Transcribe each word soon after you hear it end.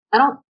I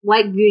don't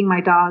like viewing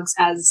my dogs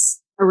as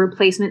a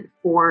replacement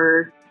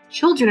for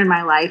children in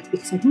my life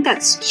because I think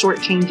that's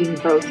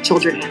shortchanging both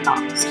children and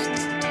dogs.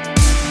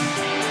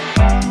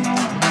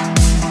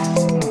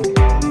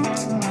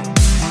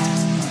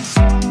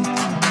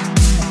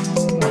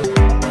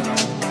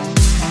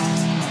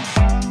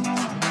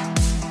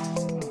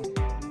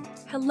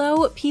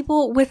 Hello,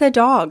 people with a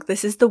dog.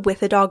 This is the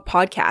With a Dog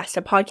podcast,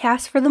 a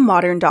podcast for the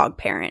modern dog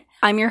parent.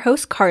 I'm your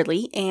host,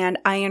 Carly, and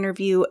I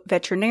interview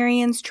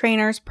veterinarians,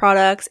 trainers,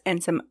 products,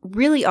 and some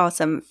really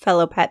awesome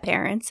fellow pet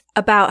parents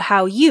about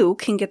how you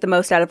can get the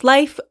most out of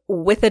life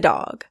with a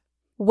dog.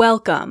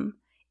 Welcome.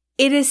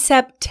 It is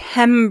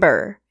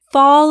September.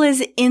 Fall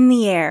is in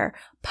the air.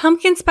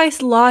 Pumpkin spice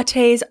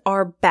lattes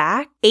are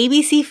back.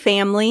 ABC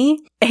Family,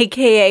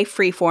 aka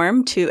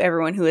Freeform to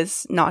everyone who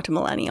is not a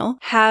millennial,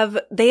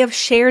 they have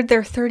shared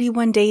their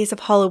 31 days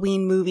of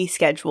Halloween movie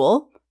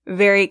schedule.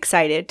 Very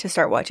excited to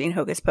start watching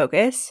Hocus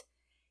Pocus.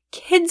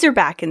 Kids are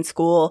back in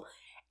school,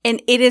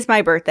 and it is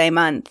my birthday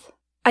month.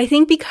 I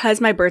think because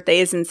my birthday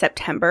is in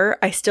September,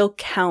 I still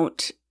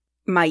count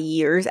my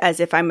years as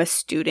if I'm a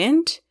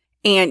student.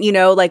 And you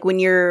know, like when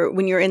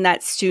you're in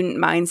that student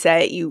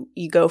mindset, you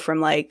go from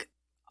like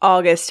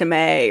August to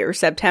May or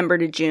September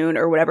to June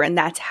or whatever, and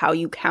that's how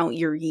you count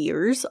your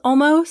years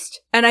almost.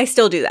 And I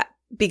still do that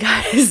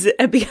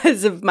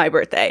because of my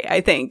birthday,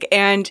 I think.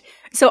 And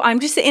so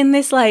I'm just in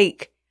this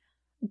like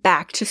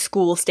back to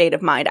school state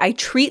of mind. I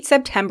treat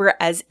September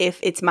as if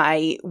it's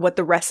what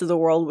the rest of the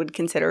world would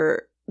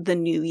consider the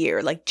new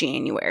year, like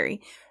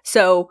January.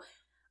 So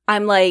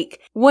I'm like,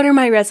 what are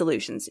my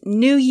resolutions?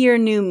 New year,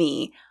 new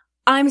me.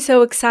 I'm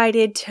so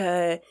excited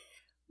to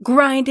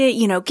grind it,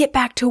 get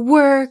back to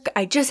work.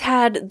 I just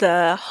had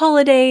the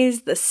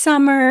holidays, the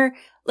summer.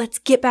 Let's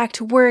get back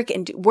to work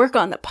and work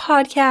on the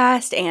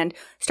podcast and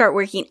start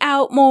working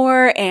out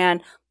more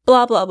and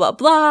blah, blah, blah,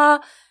 blah.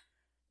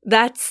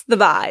 That's the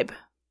vibe.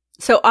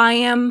 So I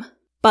am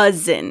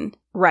buzzing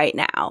right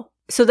now.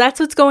 So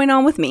that's what's going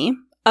on with me.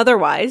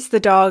 Otherwise, the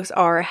dogs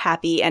are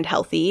happy and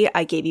healthy.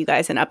 I gave you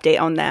guys an update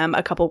on them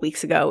a couple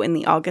weeks ago in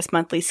the August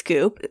monthly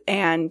scoop,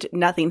 and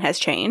nothing has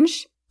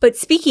changed. But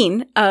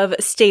speaking of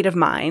state of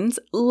minds,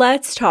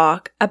 let's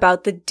talk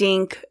about the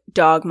DINK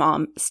dog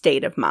mom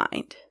state of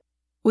mind.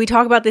 We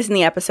talk about this in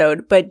the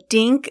episode, but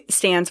DINK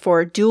stands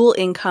for dual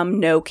income,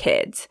 no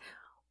kids.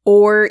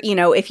 Or,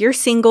 if you're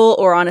single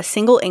or on a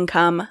single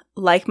income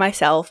like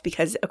myself,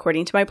 because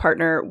according to my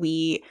partner,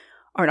 we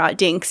are not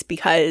DINKs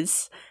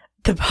because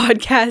the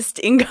podcast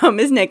income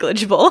is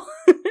negligible.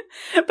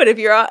 But if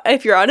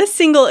you're on a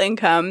single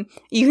income,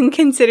 you can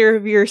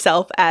consider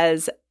yourself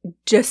as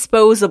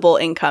disposable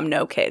income,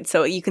 no kids.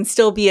 So you can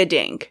still be a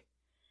DINK.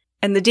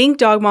 And the DINK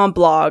Dog Mom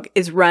blog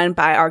is run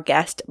by our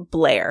guest,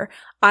 Blair.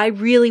 I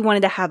really wanted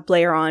to have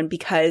Blair on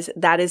because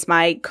that is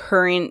my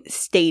current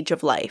stage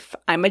of life.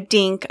 I'm a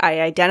DINK.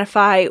 I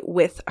identify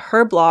with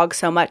her blog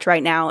so much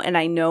right now, and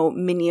I know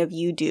many of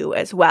you do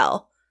as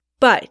well.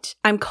 But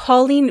I'm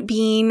calling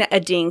being a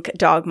DINK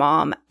dog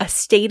mom a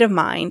state of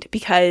mind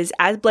because,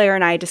 as Blair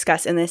and I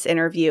discuss in this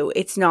interview,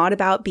 it's not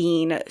about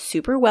being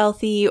super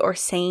wealthy or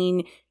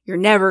saying you're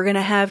never going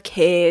to have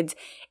kids.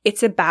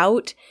 It's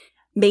about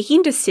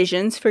making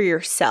decisions for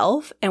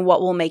yourself and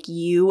what will make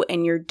you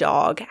and your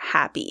dog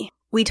happy.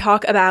 We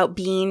talk about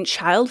being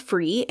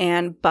child-free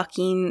and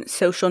bucking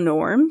social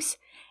norms.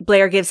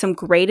 Blair gives some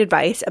great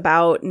advice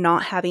about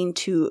not having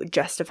to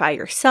justify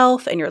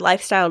yourself and your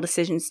lifestyle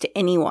decisions to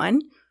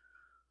anyone.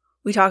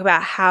 We talk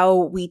about how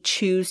we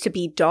choose to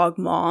be dog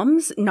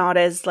moms, not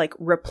as like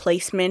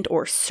replacement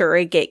or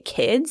surrogate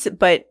kids,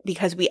 but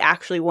because we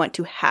actually want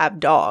to have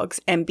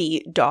dogs and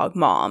be dog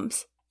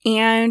moms.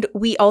 And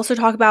we also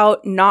talk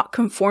about not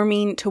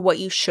conforming to what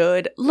you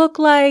should look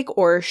like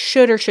or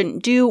should or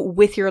shouldn't do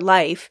with your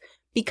life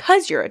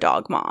because you're a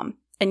dog mom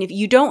and if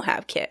you don't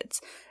have kids.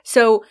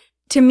 So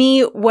to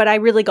me, what I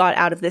really got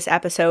out of this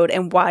episode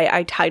and why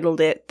I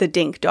titled it The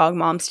DINK Dog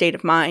Mom State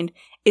of Mind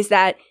is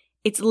that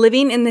it's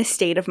living in this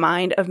state of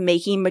mind of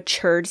making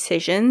mature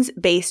decisions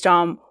based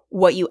on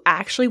what you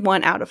actually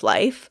want out of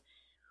life,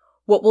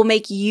 what will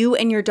make you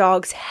and your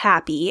dogs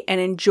happy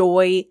and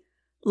enjoy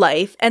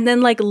life, and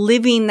then like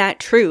living that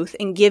truth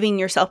and giving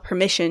yourself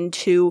permission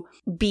to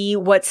be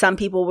what some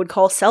people would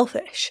call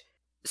selfish.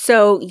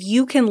 So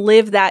you can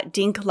live that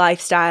DINK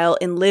lifestyle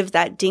and live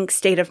that DINK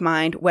state of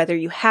mind, whether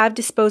you have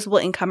disposable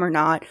income or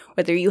not,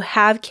 whether you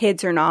have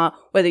kids or not,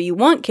 whether you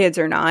want kids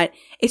or not.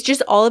 It's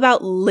just all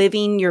about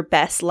living your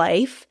best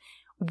life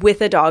with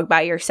a dog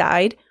by your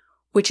side,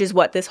 which is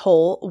what this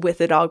whole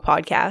With a Dog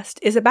podcast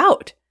is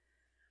about.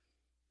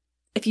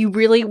 If you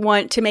really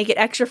want to make it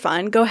extra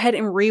fun, go ahead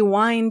and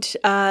rewind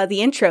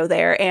the intro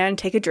there and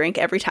take a drink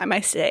every time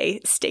I say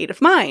state of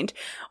mind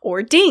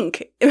or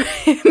DINK.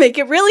 Make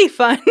it really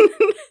fun.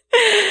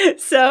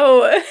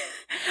 So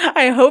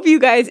I hope you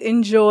guys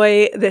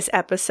enjoy this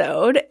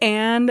episode,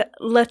 and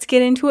let's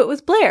get into it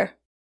with Blair.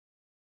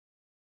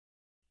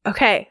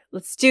 Okay,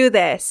 let's do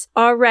this.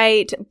 All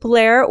right,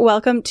 Blair,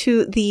 welcome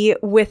to the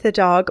With a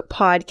Dog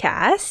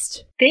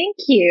podcast. Thank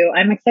you.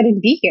 I'm excited to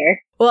be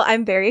here. Well,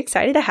 I'm very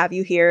excited to have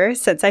you here.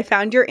 Since I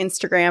found your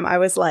Instagram, I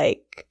was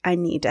like, I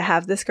need to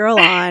have this girl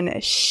on.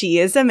 She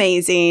is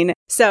amazing.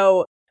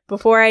 So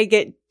before I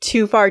get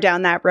too far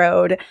down that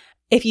road,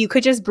 if you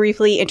could just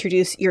briefly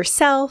introduce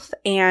yourself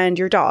and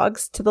your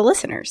dogs to the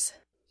listeners.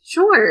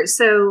 Sure.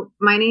 So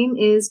my name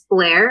is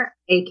Blair,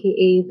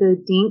 aka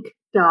the Dink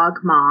Dog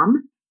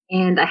Mom,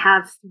 and I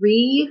have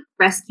 3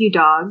 rescue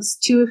dogs,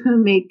 2 of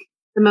whom make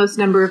the most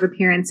number of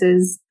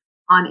appearances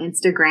on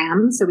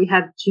Instagram. So we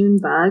have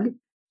Junebug.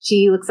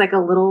 She looks like a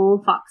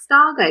little fox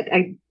dog.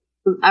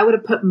 I would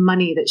have put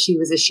money that she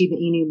was a Shiba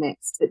Inu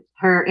mix, but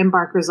her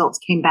embark results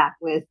came back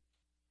with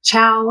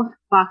Chow,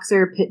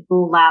 Boxer, Pit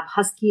Bull, Lab,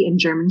 Husky, and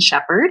German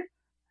Shepherd.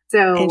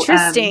 So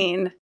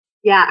interesting.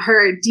 Yeah,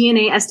 her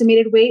DNA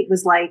estimated weight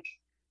was like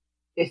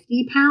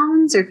 50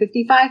 pounds or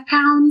 55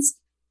 pounds,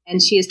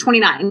 and she is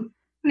 29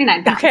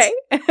 pounds. Okay.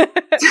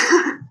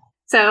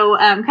 So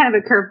kind of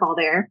a curveball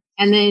there.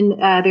 And then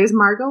there's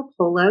Margot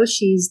Polo.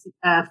 She's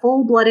a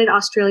full-blooded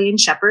Australian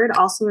Shepherd,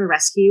 also a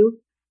rescue.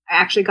 I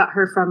actually got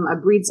her from a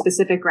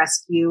breed-specific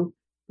rescue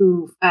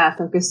who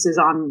focuses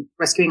on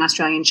rescuing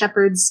Australian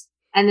Shepherds.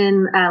 And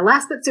then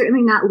last but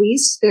certainly not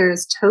least,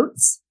 there's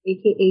Totes,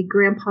 aka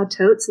Grandpa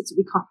Totes. That's what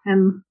we call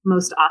him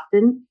most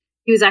often.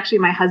 He was actually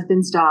my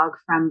husband's dog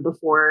from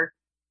before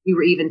we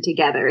were even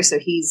together. So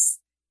he's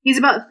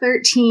about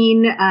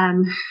 13,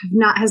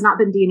 has not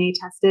been DNA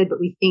tested,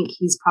 but we think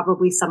he's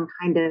probably some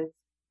kind of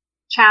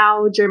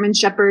Chow German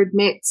Shepherd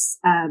mix,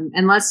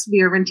 unless we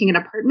are renting an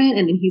apartment,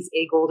 and then he's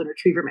a Golden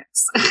Retriever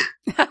mix.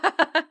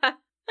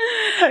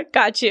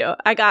 Got you.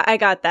 I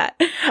got that.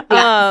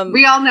 Yeah,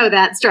 we all know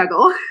that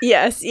struggle.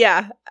 Yes.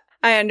 Yeah.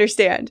 I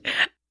understand.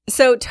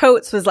 So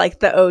Totes was like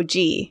the OG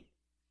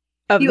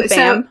of the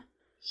fam.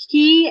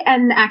 So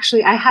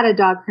actually I had a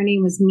dog. Her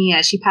name was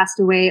Mia. She passed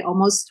away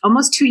almost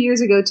 2 years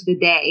ago to the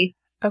day.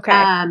 Okay.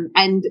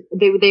 And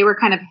they were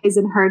kind of his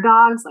and her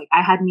dogs. Like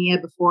I had Mia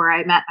before I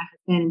met my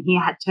husband, and he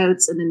had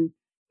Totes. And then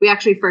we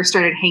actually first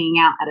started hanging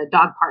out at a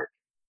dog park.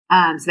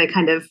 So they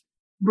kind of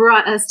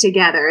brought us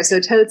together. So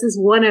Totes is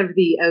one of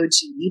the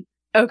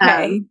OG.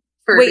 Okay.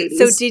 Wait, babies.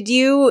 So did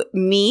you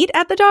meet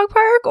at the dog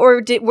park,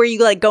 or were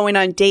you like going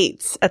on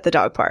dates at the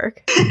dog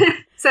park?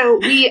 So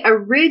we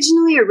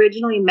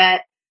originally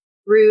met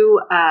through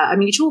a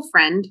mutual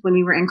friend when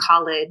we were in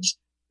college.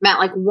 Met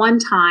like one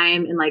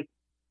time and like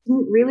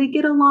didn't really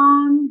get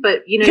along,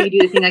 but you do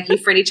the thing like you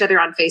friend each other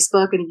on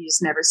Facebook and you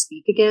just never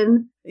speak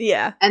again.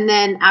 Yeah. And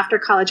then after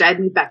college, I'd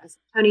moved back to San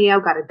Antonio,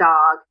 got a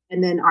dog,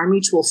 and then our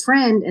mutual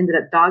friend ended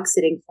up dog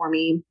sitting for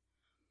me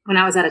when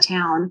I was out of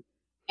town.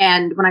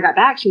 And when I got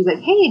back, she was like,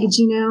 "Hey, did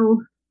you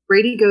know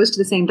Brady goes to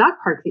the same dog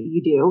park that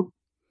you do?"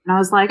 And I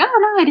was like,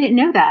 "Oh no, I didn't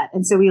know that."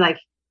 And so we like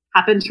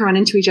happened to run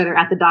into each other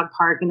at the dog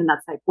park, and then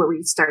that's like where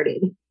we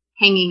started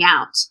hanging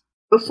out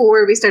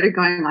before we started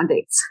going on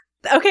dates.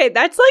 Okay,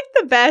 that's like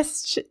the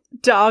best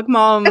dog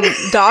mom,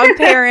 dog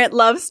parent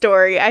love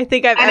story I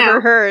think I've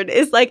ever heard.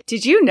 Is like,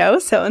 did you know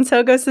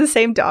so-and-so goes to the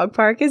same dog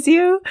park as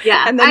you?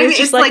 Yeah. And then it's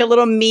just like a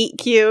little meet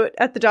cute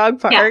at the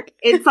dog park.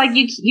 Yeah, it's like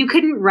you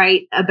couldn't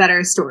write a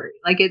better story.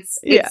 Like it's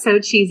so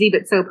cheesy,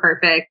 but so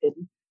perfect.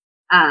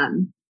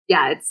 And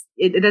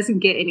it doesn't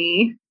get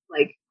any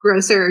like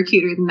grosser or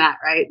cuter than that,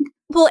 right?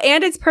 Well,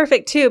 and it's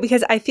perfect too,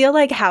 because I feel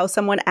like how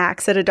someone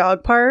acts at a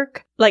dog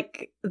park,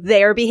 like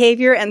their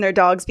behavior and their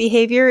dog's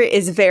behavior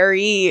is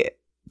very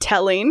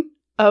telling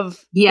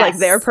of like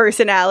their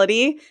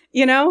personality,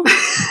 Oh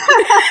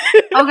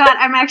God,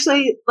 I'm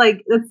actually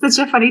like, that's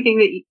such a funny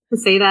thing to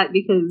say that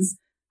because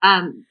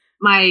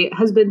my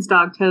husband's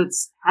dog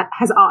Totes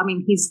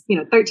he's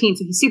 13,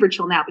 so he's super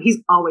chill now, but he's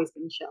always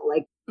been chill,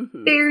 like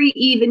very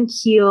even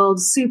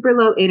keeled, super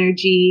low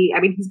energy. I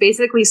mean, he's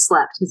basically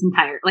slept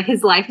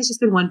his life has just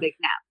been one big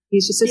nap.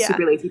 He's just a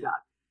super lazy dog.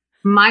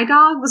 My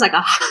dog was like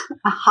a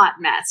hot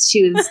mess.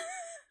 She was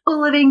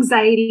full of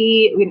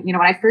anxiety. When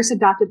I first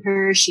adopted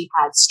her, she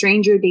had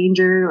stranger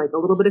danger, like a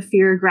little bit of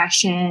fear,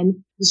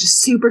 aggression. Was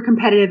just super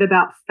competitive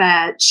about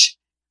fetch.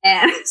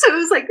 And so it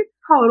was like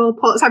total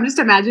pull. So I'm just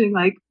imagining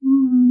like,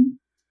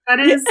 that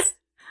is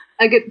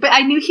a good, but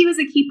I knew he was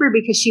a keeper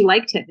because she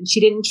liked him, and she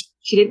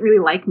didn't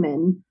really like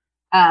men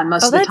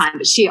most of the time,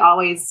 but she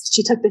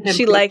took to him.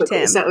 She liked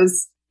him. So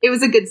it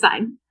was a good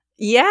sign.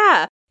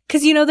 Yeah.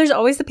 Cause there's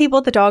always the people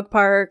at the dog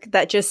park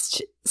that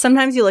just,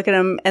 sometimes you look at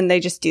them and they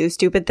just do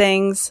stupid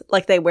things.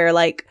 Like they wear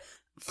like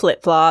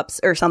flip-flops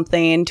or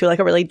something to like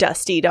a really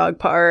dusty dog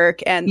park,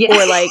 and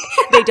or like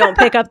they don't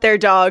pick up their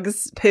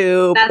dog's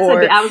poop. I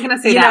was going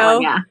to say that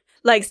one. Yeah.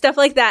 Like stuff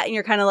like that. And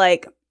you're kind of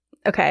like,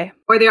 okay.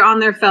 Or they're on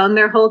their phone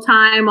their whole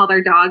time while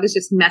their dog is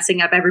just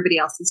messing up everybody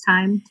else's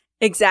time.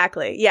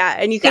 Exactly. Yeah.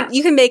 And you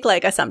can make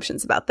like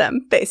assumptions about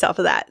them based off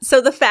of that. So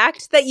the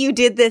fact that you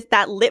did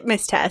that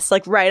litmus test,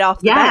 like right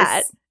off the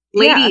bat.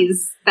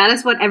 Ladies, that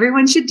is what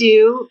everyone should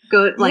do.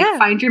 Go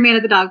find your man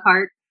at the dog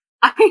park.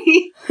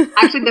 Actually,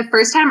 the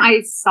first time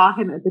I saw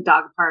him at the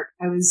dog park,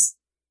 it was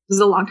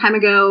a long time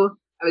ago.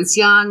 I was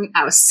young.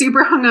 I was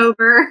super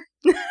hungover.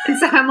 And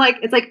so I'm like,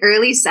 it's like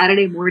early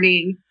Saturday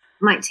morning.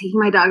 I'm like taking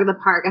my dog to the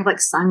park. I have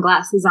like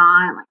sunglasses on.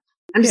 I'm like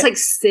I'm just like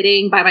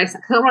sitting by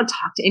myself. I don't want to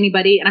talk to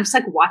anybody. And I'm just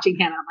like watching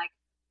him. And I'm like,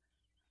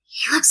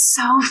 he looks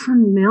so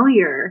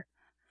familiar.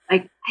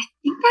 Like, I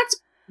think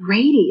that's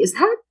Brady. Is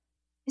that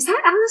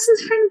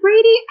Allison's friend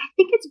Brady? I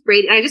think it's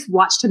Brady. And I just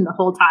watched him the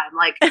whole time,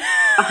 like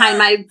behind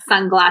my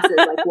sunglasses,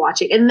 like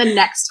watching. And the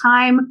next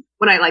time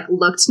when I like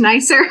looked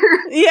nicer,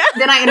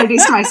 then I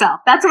introduced myself.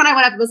 That's when I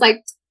went up and was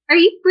like, are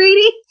you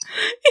Brady?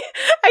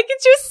 I could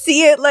just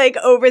see it like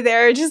over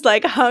there, just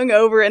like hung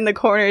over in the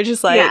corner,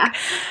 just like,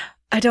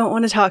 I don't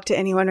want to talk to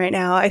anyone right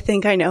now. I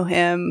think I know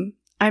him.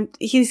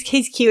 He's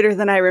cuter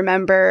than I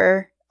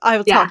remember. I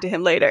will talk to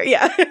him later.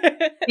 Yeah.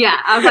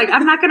 I was like,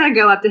 I'm not going to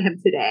go up to him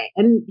today.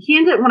 And he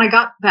ended up, when I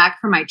got back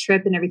from my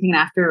trip and everything, and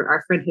after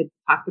our friend had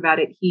talked about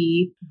it,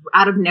 he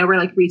out of nowhere,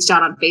 like reached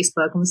out on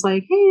Facebook and was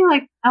like, hey,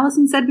 like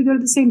Allison said, we go to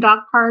the same dog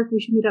park. We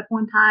should meet up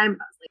one time.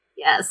 I was like,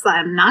 yes,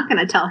 I'm not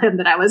going to tell him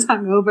that I was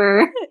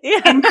hungover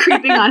and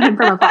creeping on him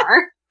from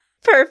afar.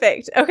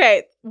 Perfect.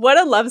 Okay. What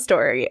a love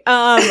story.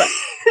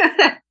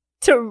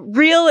 To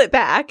reel it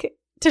back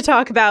to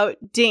talk about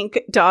Dink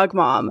Dog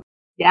Mom.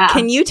 Yeah.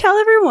 Can you tell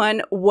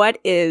everyone what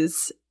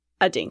is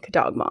a Dink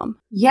Dog Mom?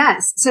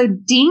 Yes. So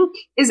Dink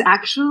is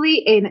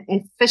actually an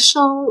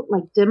official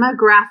like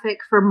demographic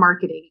for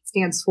marketing. It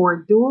stands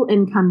for dual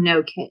income,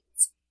 no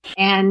kids.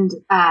 And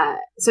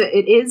so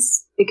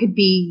it could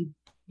be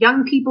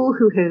young people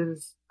who have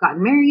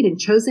gotten married and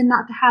chosen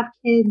not to have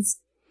kids.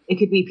 It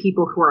could be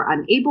people who are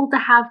unable to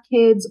have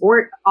kids, or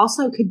it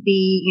also could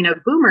be, you know,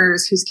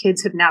 boomers whose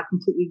kids have now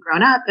completely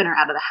grown up and are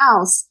out of the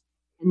house,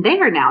 and they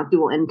are now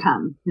dual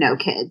income, no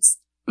kids.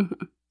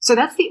 Mm-hmm. So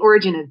that's the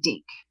origin of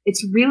Dink.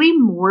 It's really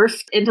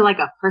morphed into like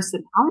a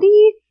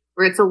personality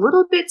where it's a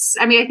little bit,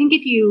 I mean, I think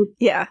if you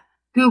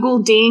Google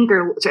Dink,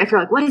 or if you're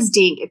like, what is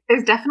Dink?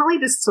 There's definitely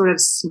this sort of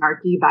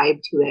snarky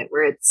vibe to it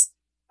where it's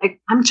like,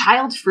 I'm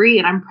child free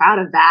and I'm proud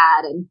of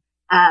that. And,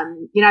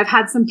 you know, I've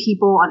had some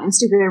people on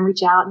Instagram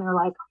reach out and they're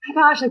like, oh my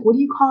gosh, like, what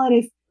do you call it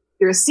if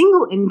you're a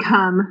single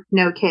income,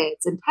 no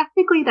kids? And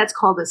technically that's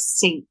called a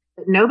SINK,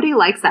 but nobody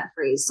likes that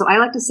phrase. So I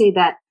like to say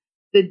that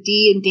the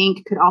D in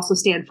Dink could also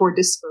stand for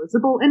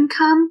disposable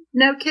income,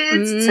 no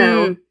kids.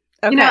 So,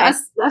 you know,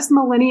 us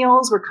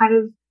millennials, we're kind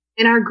of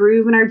in our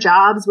groove in our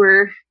jobs.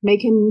 We're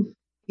making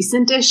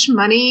decent-ish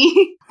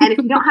money. And if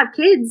you don't have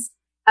kids,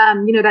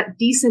 you know, that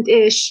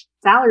decent-ish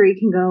salary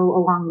can go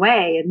a long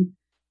way. And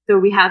so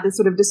we have this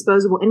sort of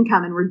disposable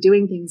income, and we're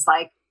doing things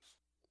like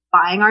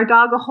buying our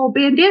dog a whole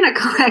bandana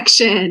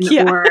collection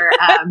or,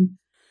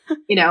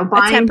 you know,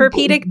 buying a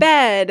Tempur-Pedic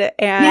bed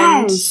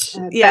and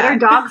better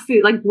dog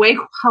food, like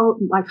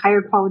like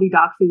higher quality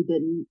dog food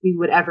than we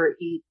would ever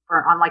eat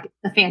or on like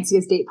the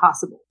fanciest date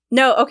possible.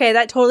 No. Okay.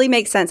 That totally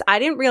makes sense. I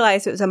didn't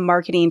realize it was a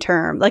marketing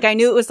term. Like I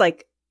knew it was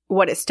like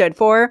what it stood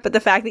for, but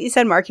the fact that you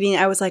said marketing,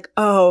 I was like,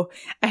 oh,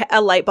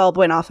 a light bulb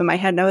went off in my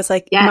head. And I was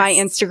like, my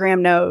Instagram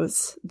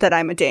knows that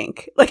I'm a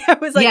Dink. Like I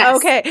was like,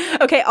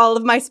 okay. All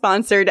of my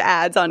sponsored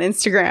ads on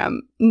Instagram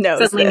knows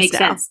suddenly this makes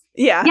now. sense.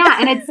 Yeah. Yeah.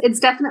 And it's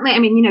definitely, I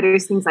mean, you know,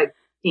 there's things like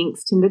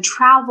Dinks tend to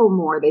travel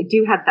more. They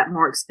do have that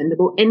more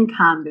expendable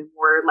income. They're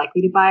more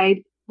likely to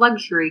buy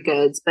luxury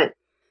goods. But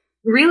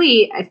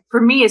really,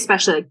 for me,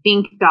 especially like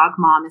Dink Dog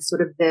Mom is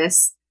sort of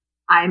this,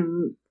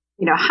 I'm,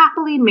 you know,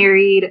 happily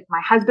married.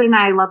 My husband and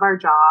I love our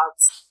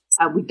jobs.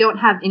 We don't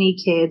have any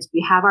kids.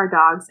 We have our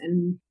dogs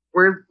and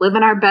we're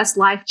living our best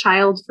life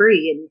child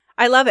free. And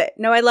I love it.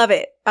 No, I love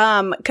it.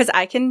 'Cause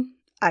I can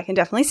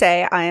definitely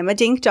say I am a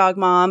Dink Dog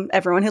Mom.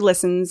 Everyone who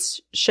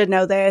listens should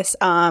know this.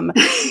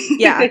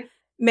 Yeah. Been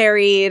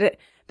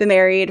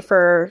married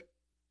for,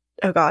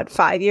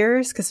 5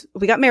 years. 'Cause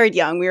we got married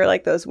young. We were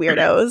like those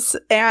weirdos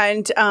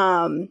and,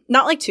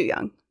 not like too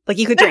young. Like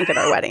you could drink at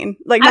our wedding.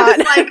 Like not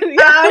like,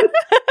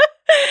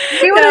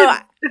 we want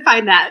to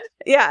define that.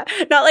 Yeah.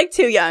 Not like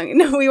too young.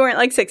 No, we weren't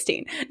like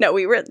 16. No,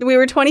 we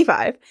were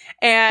 25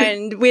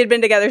 and we had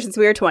been together since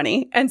we were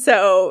 20. And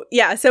so,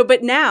 yeah. So,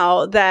 but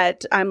now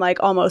that I'm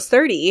like almost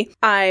 30,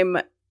 I'm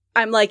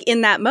like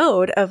in that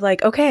mode of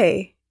like,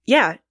 okay,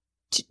 yeah,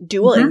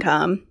 dual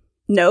income,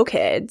 no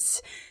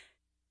kids,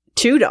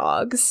 2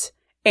 dogs,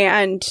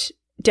 and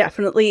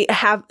definitely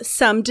have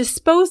some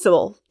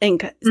disposable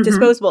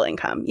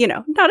income, you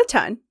know, not a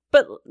ton,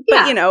 but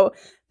you know,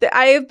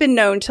 I have been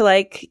known to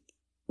like,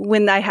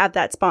 when I have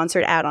that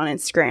sponsored ad on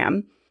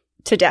Instagram,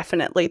 to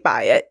definitely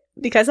buy it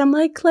because I'm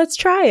like, let's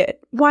try it.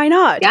 Why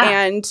not?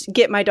 Yeah. And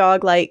get my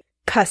dog like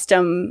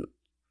custom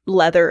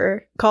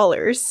leather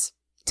collars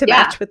to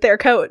match with their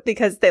coat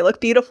because they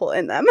look beautiful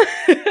in them.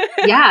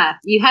 Yeah.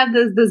 You have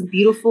those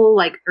beautiful,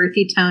 like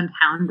earthy toned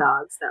hound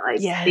dogs that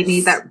like, they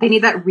need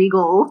that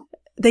regal.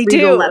 They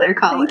do. Leather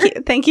collar.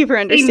 Thank you for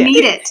understanding.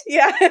 They need it.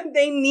 Yeah,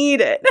 they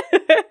need it.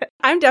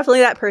 I'm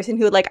definitely that person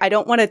who like, I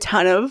don't want a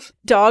ton of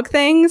dog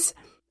things,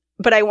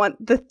 but I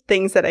want the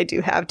things that I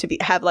do have to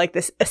have like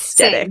this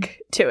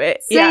aesthetic to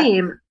it.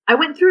 Same. Yeah. I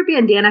went through a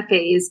bandana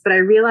phase, but I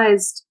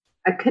realized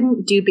I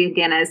couldn't do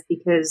bandanas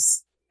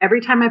because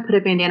every time I put a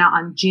bandana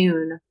on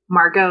June,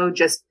 Margot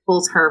just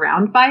pulls her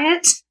around by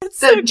it.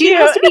 So June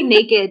has to be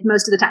naked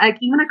most of the time. Like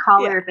even a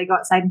collar, if they go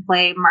outside and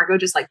play, Margot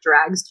just like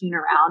drags June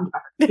around.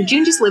 So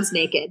June just lives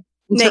naked.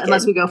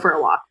 unless we go for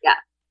a walk. Yeah.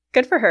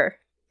 Good for her.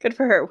 Good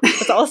for her.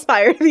 Let's all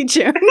aspire to be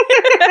June.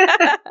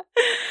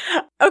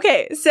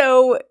 Okay,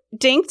 so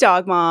Dink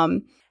Dog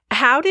Mom,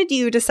 how did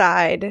you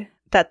decide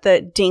that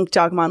the Dink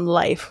Dog Mom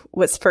life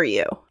was for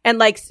you and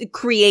like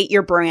create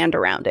your brand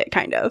around it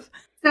kind of?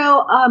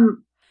 So,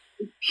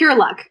 pure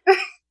luck.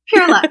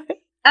 Pure luck.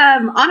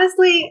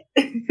 Honestly,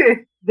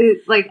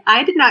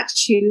 I did not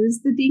choose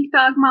the Dink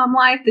Dog Mom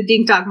life. The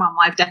Dink Dog Mom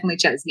life definitely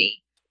chose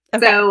me.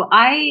 Okay. So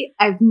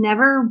I've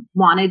never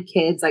wanted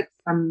kids. I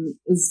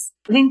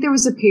think there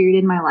was a period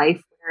in my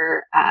life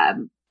where I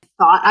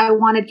thought I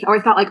wanted, or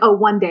I thought like, oh,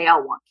 one day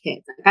I'll want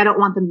kids. Like, I don't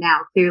want them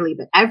now, clearly,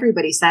 but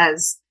everybody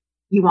says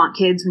you want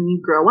kids when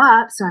you grow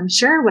up. So I'm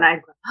sure when I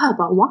grow up,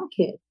 I'll want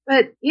kids.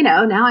 But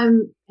now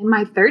I'm in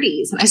my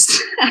 30s and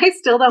I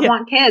still don't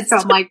want kids. So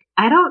I'm like,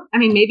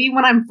 maybe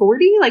when I'm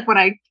 40, like when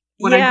I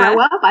grow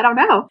up, I don't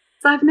know.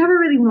 So I've never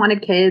really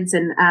wanted kids.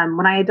 And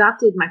when I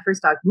adopted my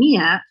first dog,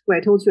 Mia, who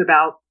I told you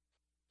about,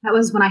 that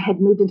was when I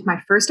had moved into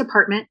my first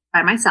apartment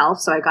by myself.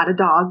 So I got a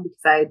dog because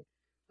I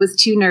was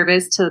too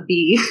nervous to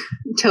be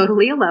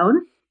totally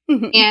alone.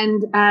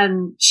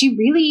 And she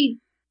really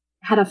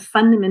had a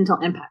fundamental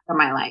impact on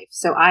my life.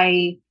 So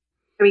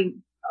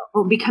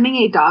becoming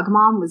a dog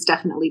mom was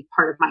definitely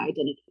part of my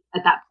identity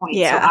at that point.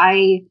 Yeah.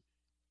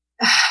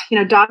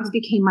 So dogs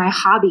became my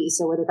hobby.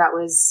 So whether that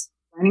was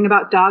learning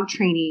about dog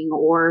training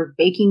or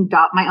baking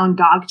my own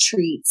dog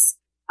treats,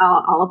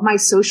 all of my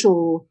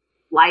social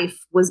life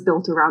was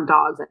built around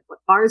dogs. Like, what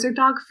bars are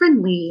dog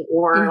friendly,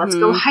 or let's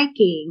go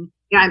hiking.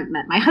 I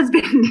met my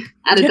husband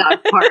at a dog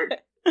park.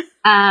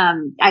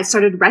 I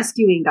started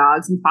rescuing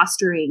dogs and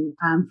fostering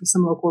for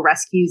some local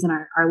rescues in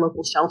our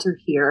local shelter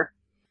here.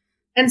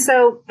 And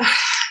so,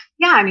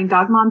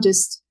 Dog Mom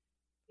just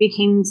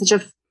became such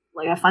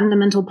a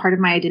fundamental part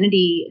of my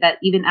identity that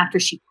even after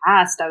she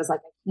passed, I was like,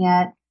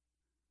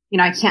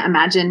 I can't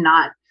imagine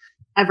not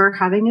ever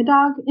having a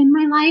dog in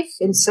my life.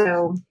 And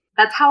so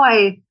that's how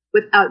I,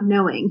 without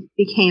knowing,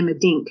 became a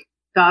Dink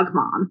Dog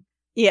Mom.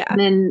 Yeah. And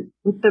then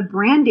with the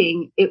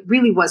branding, it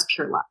really was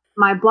pure luck.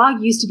 My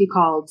blog used to be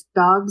called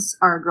Dogs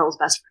Are a Girl's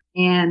Best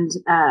Friend. And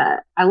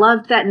I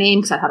loved that name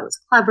because I thought it was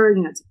clever,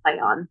 to play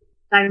on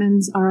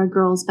diamonds are a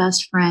girl's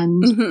best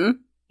friend.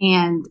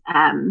 And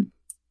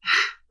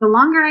the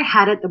longer I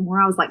had it, the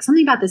more I was like,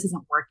 something about this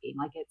isn't working.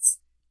 Like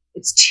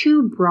it's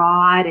too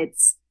broad.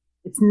 It's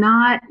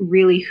not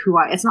really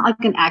it's not like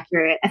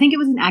I think it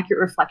was an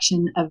accurate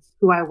reflection of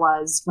who I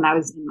was when I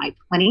was in my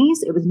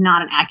 20s. It was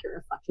not an accurate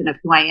reflection of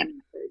who I am in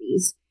my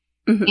 30s.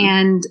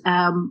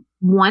 And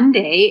one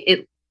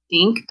day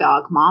Dink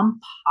Dog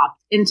Mom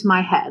popped into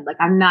my head. Like,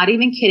 I'm not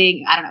even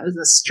kidding. I don't know. It was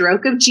a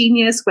stroke of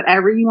genius,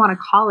 whatever you want to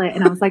call it.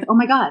 And I was like, oh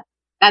my God,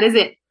 that is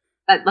it.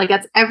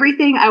 That's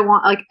everything I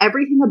want. Like,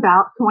 everything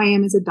about who I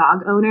am as a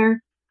dog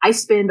owner. I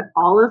spend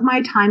all of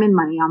my time and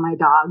money on my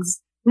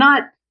dogs,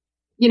 not,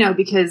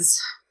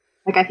 because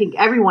I think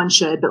everyone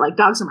should, but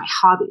dogs are my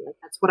hobby.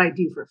 That's what I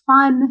do for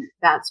fun.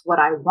 That's what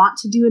I want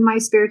to do in my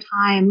spare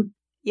time.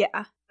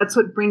 Yeah. That's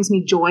what brings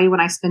me joy when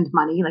I spend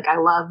money. I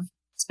love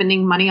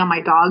spending money on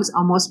my dogs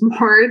almost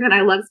more than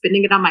I love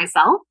spending it on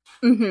myself.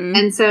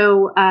 And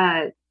so,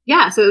 so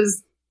it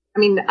was,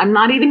 I'm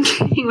not even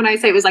kidding when I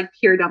say it was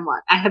pure dumb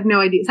luck. I have no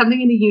idea.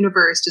 Something in the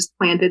universe just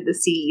planted the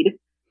seed.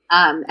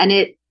 And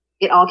it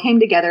all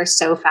came together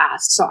so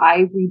fast. So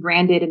I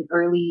rebranded in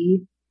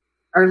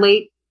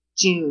late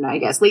June, I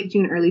guess, late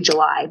June, early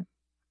July.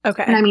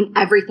 Okay. And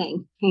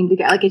everything came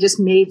together. It just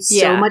made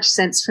so much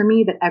sense for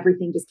me that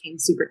everything just came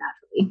super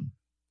naturally.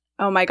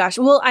 Oh my gosh.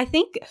 Well, I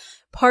think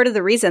part of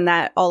the reason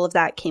that all of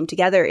that came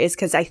together is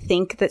because I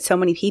think that so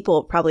many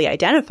people probably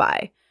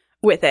identify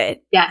with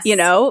it. Yes.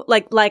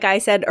 Like I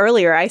said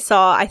earlier, I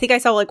think I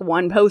saw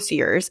one post of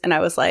yours and I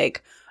was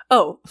like,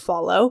 oh,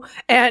 follow.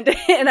 And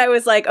I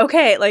was like,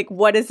 okay,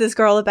 what is this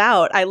girl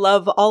about? I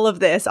love all of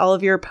this, all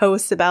of your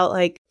posts about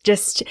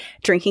just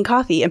drinking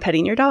coffee and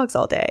petting your dogs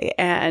all day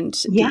and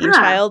being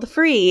child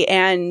free.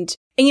 And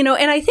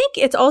I think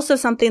it's also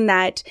something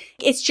that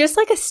it's just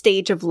a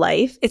stage of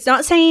life. It's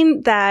not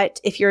saying that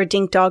if you're a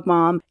Dink Dog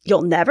Mom,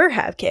 you'll never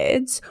have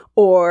kids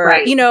or,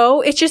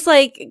 it's just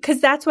because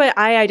that's what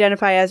I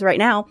identify as right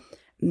now.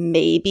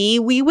 Maybe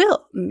we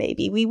will,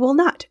 maybe we will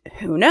not.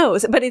 Who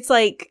knows? But it's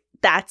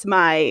that's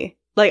my,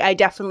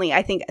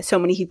 I think so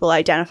many people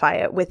identify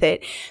it with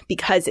it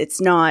because it's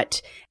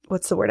not,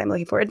 what's the word I'm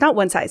looking for? It's not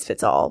one size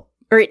fits all,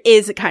 or it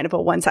is kind of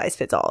a one size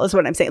fits all is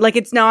what I'm saying.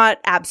 It's not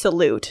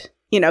absolute.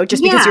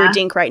 Just because you're a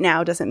dink right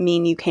now doesn't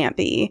mean you can't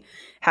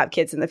have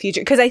kids in the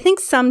future. Because I think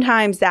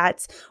sometimes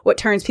that's what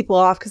turns people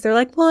off because they're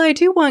like, well, I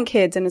do want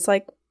kids. And it's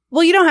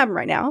well, you don't have them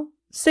right now.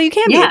 So you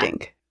can be a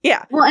dink.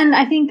 Yeah. Well, and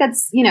I think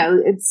that's,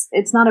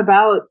 it's not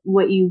about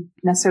what you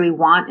necessarily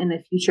want in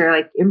the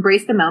future.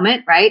 Embrace the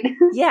moment, right?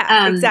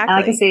 Yeah, exactly.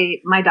 Like I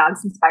say, my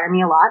dogs inspire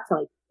me a lot.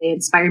 So they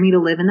inspire me to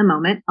live in the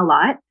moment a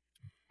lot.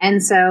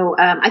 And so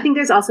I think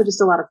there's also just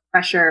a lot of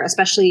pressure,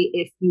 especially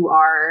if you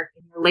are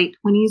in your late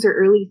 20s or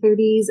early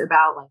 30s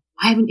about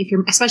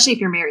especially if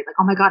you're married,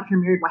 oh my God, if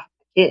you're married, why have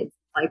kids?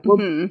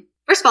 Well,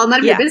 first of all, none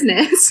of your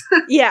business.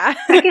 Yeah.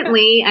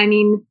 Secondly,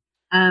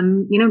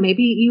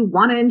 maybe you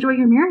want to enjoy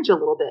your marriage a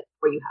little bit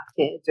before you have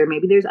kids, or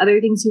maybe there's other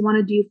things you want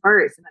to do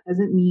first. And that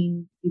doesn't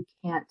mean you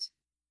can't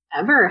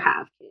ever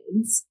have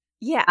kids.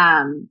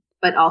 Yeah.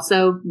 But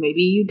also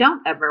maybe you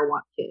don't ever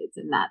want kids,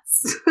 and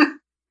that's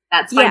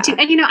fine too.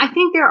 And, I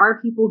think there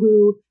are people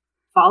who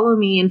follow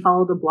me and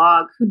follow the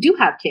blog who do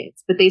have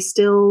kids, but they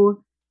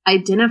still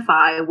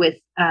identify with,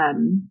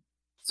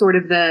 sort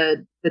of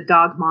the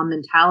dog mom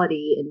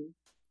mentality.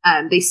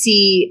 And, they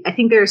see, I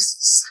think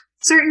there's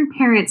certain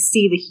parents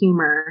see the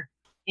humor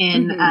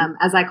in,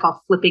 as I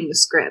call flipping the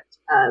script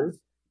of,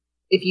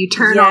 if you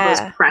turn all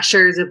those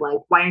pressures of like,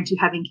 why aren't you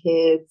having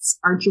kids?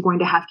 Aren't you going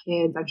to have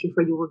kids? Aren't you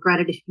afraid you'll regret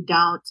it if you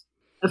don't?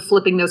 Of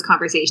flipping those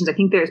conversations. I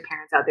think there's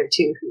parents out there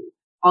too who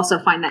also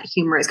find that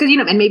humorous because,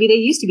 and maybe they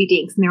used to be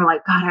dinks and they were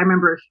like, God, I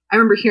remember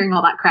hearing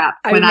all that crap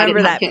when I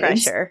didn't have kids.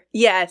 Pressure.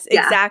 Yes,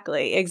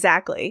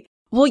 exactly.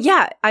 Well,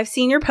 yeah, I've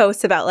seen your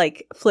posts about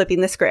like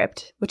flipping the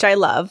script, which I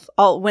love.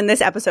 When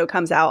this episode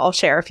comes out, I'll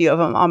share a few of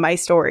them on my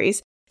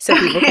stories so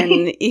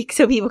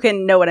people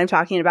can know what I'm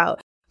talking about.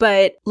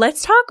 But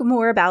let's talk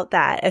more about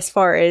that as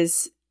far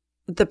as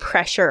the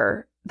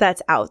pressure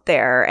that's out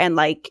there and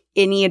like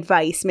any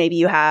advice maybe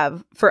you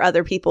have for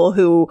other people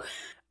who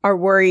are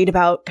worried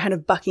about kind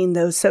of bucking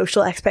those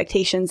social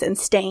expectations and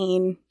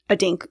staying a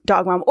dink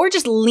dog mom or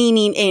just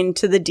leaning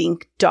into the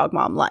dink dog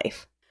mom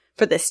life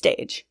for this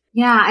stage.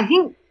 Yeah, I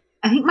think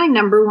my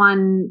number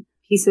one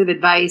piece of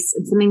advice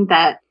and something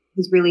that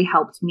has really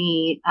helped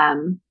me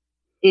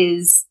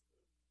is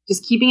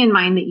just keeping in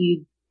mind that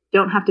you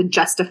don't have to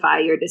justify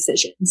your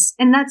decisions.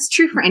 And that's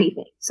true for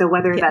anything. So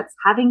whether that's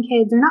having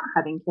kids or not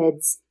having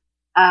kids,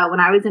 when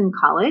I was in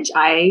college,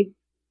 I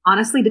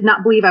honestly did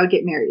not believe I would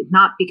get married.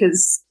 Not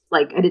because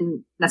like I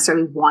didn't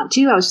necessarily want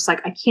to. I was just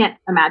like, I can't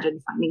imagine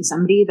finding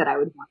somebody that I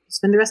would want to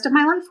spend the rest of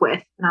my life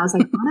with. And I was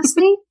like,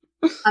 honestly,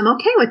 I'm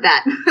okay with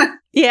that.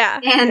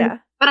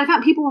 But I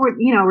found people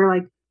were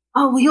like,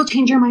 oh, well, you'll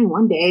change your mind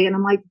one day. And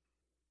I'm like,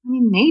 I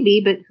mean,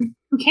 maybe, but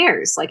who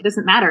cares? Like, it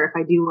doesn't matter if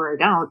I do or I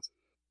don't.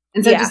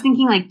 And so just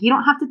thinking like, you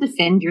don't have to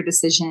defend your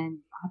decision. You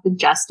don't have to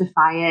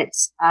justify it.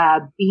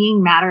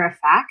 Being matter of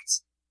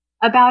fact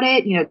about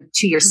it,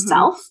 to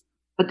yourself,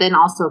 but then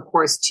also, of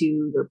course, to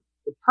your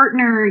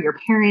partner, your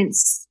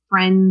parents,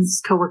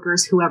 friends,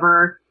 coworkers,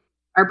 whoever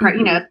are,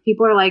 if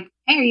people are like,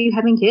 hey, are you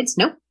having kids?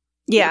 Nope.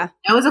 Yeah.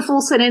 No is a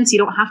full sentence. You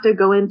don't have to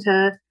go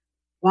into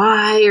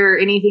why or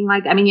anything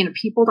like that. I mean,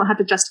 people don't have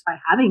to justify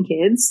having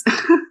kids.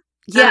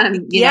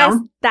 Yes,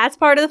 that's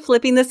part of the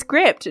flipping the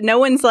script. No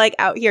one's like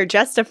out here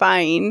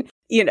justifying,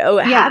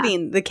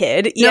 having the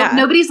kid.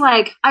 Nobody's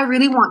like, I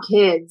really want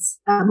kids.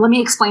 Let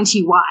me explain to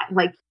you why.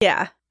 Like,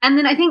 and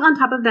then I think on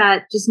top of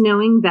that, just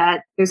knowing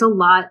that there's a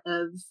lot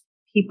of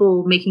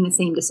people making the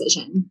same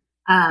decision.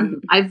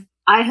 I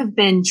have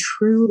been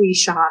truly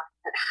shocked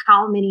at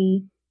how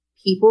many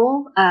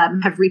people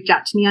have reached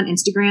out to me on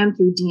Instagram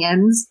through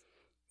DMs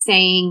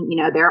saying,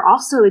 they're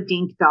also a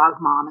dink dog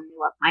mom and they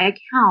love my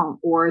account,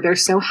 or they're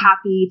so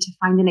happy to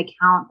find an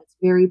account that's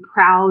very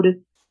proud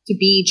to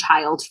be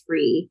child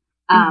free,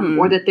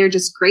 or that they're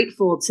just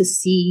grateful to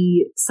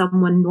see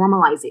someone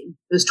normalizing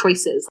those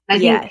choices. I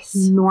think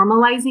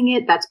normalizing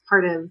it, that's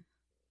part of,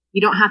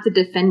 you don't have to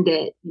defend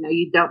it.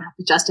 You don't have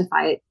to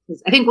justify it.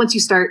 Because I think once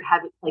you start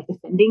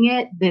defending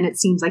it, then it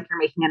seems like you're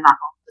making a not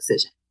normal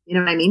decision. You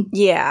know what I mean?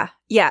 Yeah.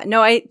 Yeah.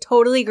 No, I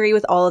totally agree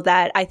with all of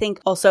that. I think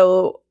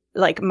also,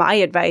 like, my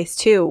advice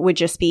too would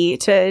just be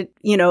to,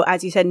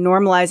 as you said,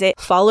 normalize it,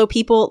 follow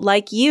people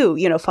like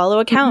you, follow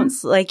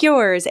accounts like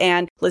yours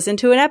and listen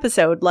to an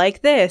episode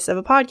like this of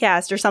a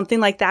podcast or something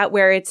like that,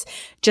 where it's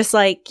just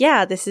like,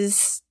 yeah, this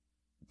is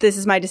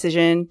my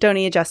decision. Don't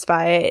need to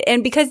justify it.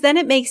 And because then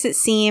it makes it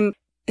seem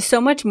so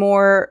much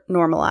more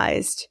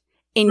normalized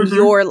in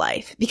your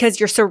life because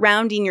you're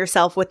surrounding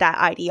yourself with that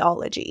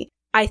ideology.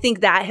 I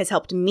think that has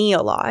helped me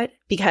a lot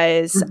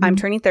because I'm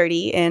turning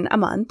 30 in a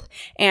month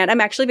and I'm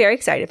actually very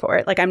excited for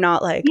it. Like, I'm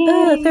not like,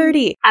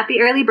 30.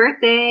 Happy early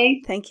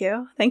birthday. Thank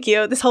you.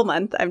 This whole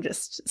month I'm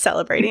just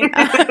celebrating.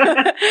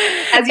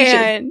 As you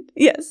should.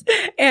 Yes.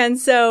 And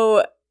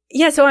so,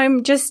 so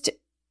I'm just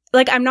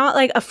like, I'm not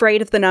like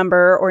afraid of the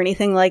number or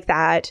anything like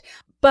that,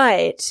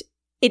 but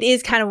it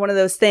is kind of one of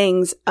those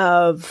things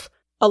of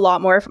a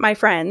lot more of my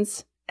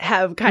friends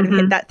have kind of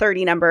hit that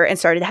 30 number and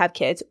started to have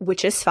kids,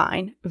 which is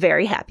fine.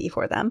 Very happy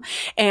for them.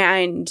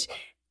 And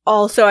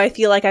also I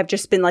feel like I've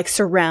just been like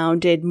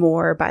surrounded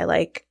more by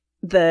like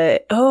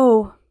the,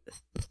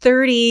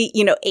 30,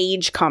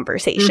 age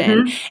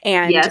conversation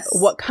and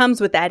what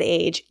comes with that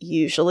age,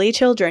 usually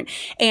children.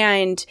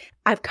 And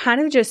I've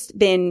kind of just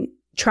been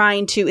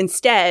trying to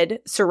instead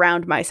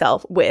surround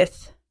myself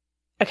with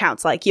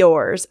accounts like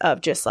yours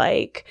of just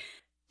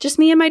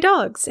me and my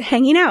dogs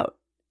hanging out.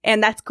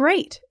 And that's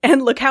great.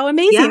 And look how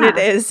amazing it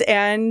is.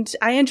 And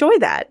I enjoy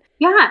that.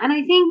 Yeah. And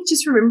I think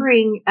just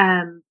remembering,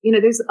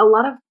 there's a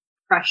lot of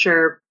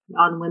pressure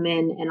on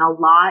women and a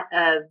lot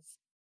of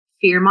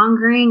fear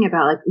mongering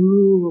about like,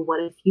 ooh,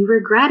 what if you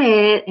regret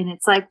it? And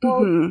it's like,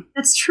 well,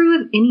 that's true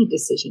of any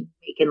decision you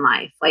make in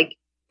life. Like,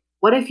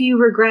 what if you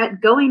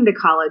regret going to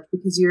college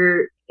because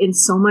you're in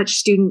so much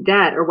student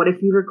debt? Or what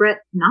if you regret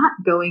not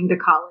going to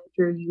college,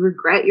 or you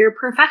regret your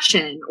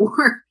profession?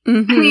 Or, I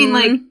mean,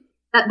 like,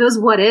 those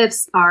what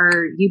ifs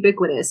are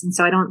ubiquitous. And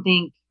so I don't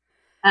think,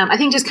 I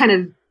think just kind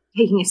of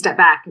taking a step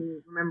back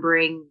and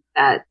remembering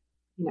that,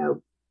 you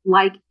know,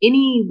 like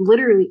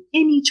literally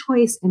any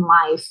choice in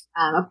life,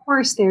 of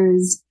course,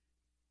 there's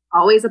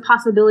always a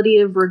possibility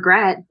of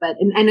regret. But,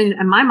 and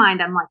in my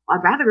mind, I'm like, well,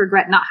 I'd rather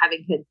regret not having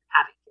kids than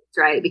having kids,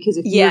 right? Because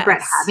if you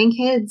regret having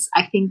kids,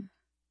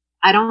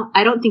 I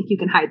don't think you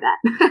can hide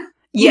that.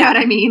 You know what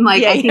I mean?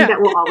 Like, I think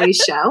that will always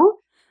show.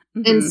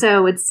 And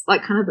so it's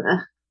like kind of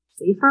a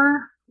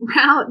safer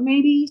route,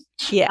 maybe.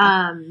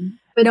 Yeah.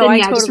 But no,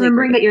 then, totally just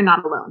remembering that you're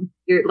not alone.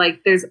 You're like,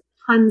 there's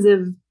tons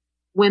of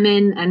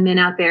women and men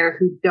out there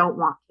who don't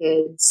want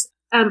kids.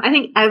 I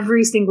think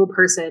every single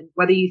person,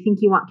 whether you think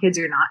you want kids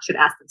or not, should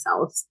ask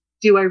themselves,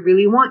 do I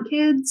really want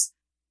kids?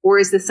 Or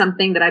is this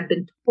something that I've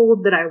been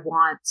told that I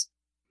want?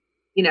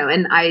 You know,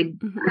 and I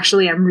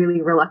actually am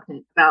really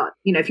reluctant about,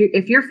 you know,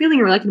 if you're feeling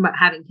reluctant about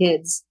having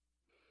kids,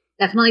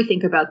 definitely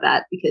think about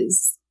that,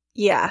 because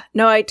yeah,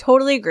 no, I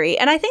totally agree.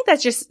 And I think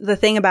that's just the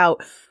thing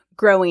about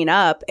growing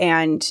up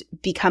and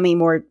becoming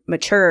more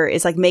mature,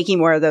 is like making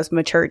more of those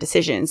mature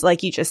decisions.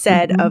 Like you just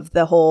said, of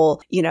the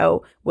whole, you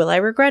know, will I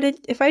regret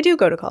it if I do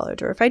go to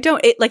college or if I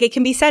don't? It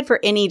can be said for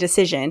any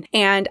decision.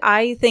 And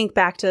I think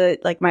back to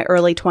like my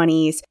early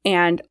 20s,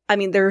 and I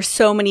mean, there are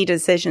so many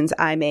decisions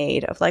I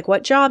made of like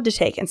what job to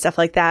take and stuff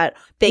like that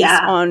based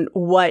on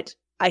what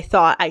I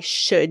thought I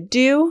should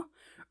do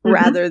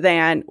rather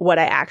than what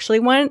I actually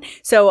want.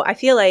 So I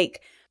feel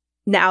like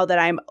now that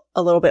I'm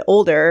a little bit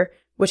older,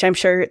 which I'm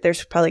sure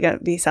there's probably going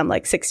to be some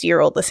like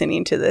 60-year-old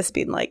listening to this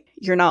being like,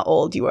 you're not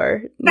old, you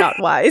are not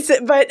wise.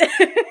 But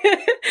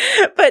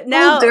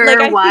now, older,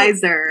 like,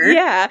 wiser.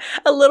 Yeah,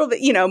 a little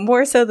bit, you know,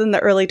 more so than the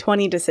early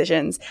 20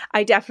 decisions.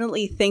 I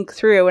definitely think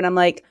through and I'm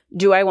like,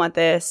 do I want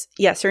this?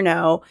 Yes or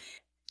no?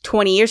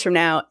 20 years from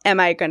now, am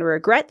I going to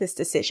regret this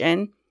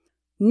decision?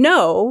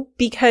 No,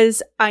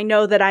 because I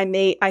know that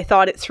I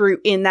thought it through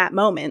in that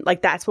moment.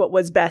 Like that's what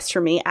was best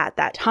for me at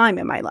that time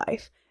in my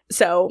life.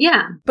 So,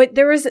 yeah. But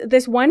there was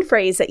this one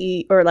phrase that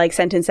or like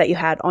sentence that you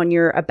had on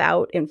your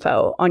about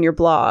info on your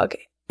blog.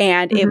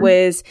 And it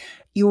was,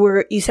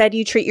 you said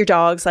you treat your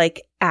dogs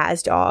like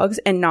as dogs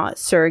and not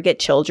surrogate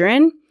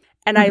children.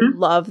 And I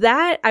love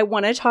that. I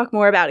want to talk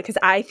more about it because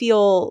I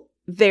feel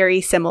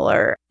very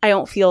similar. I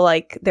don't feel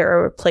like they're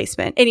a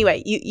replacement.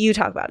 Anyway, you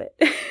talk about it.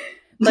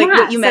 Like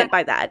what you meant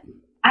by that.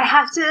 I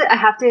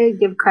have to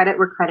give credit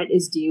where credit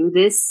is due.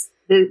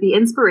 The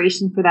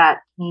inspiration for that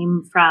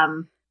came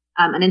from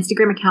an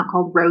Instagram account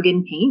called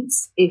Rogan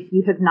Paints. If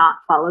you have not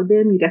followed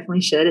them, you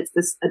definitely should. It's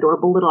this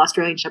adorable little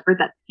Australian Shepherd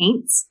that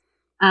paints.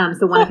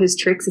 So one of his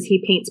tricks is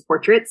he paints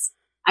portraits.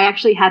 I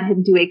actually had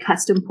him do a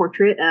custom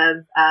portrait of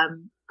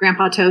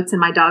Grandpa Totes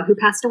and my dog who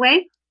passed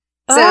away.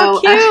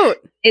 So cute.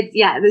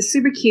 It's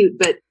super cute.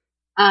 But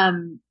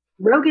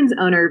Rogan's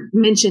owner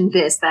mentioned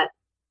that,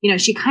 you know,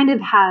 she kind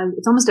of has,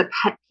 it's almost a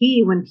pet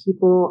peeve when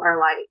people are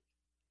like,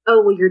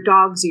 oh, well, your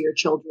dogs are your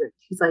children.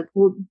 She's like,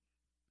 well,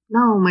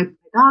 no, my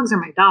dogs are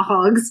my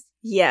dogs.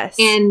 Yes.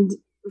 And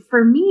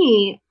for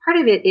me, part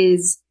of it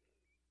is,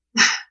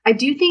 I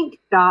do think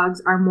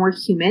dogs are more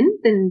human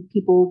than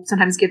people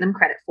sometimes give them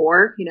credit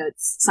for. You know,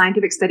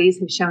 scientific studies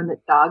have shown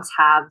that dogs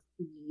have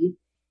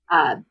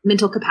the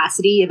mental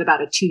capacity of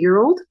about a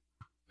 2-year-old.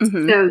 So,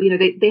 you know,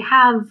 they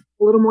have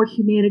a little more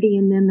humanity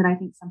in them than I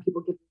think some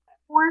people give them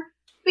credit for.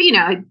 But, you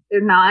know,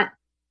 they're not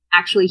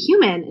actually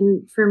human.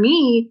 And for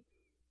me,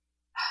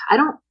 I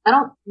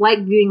don't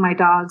like viewing my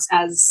dogs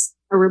as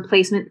a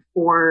replacement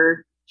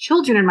for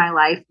children in my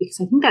life, because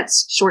I think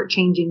that's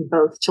shortchanging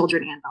both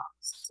children and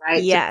dogs,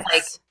 right? Yes.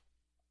 Like,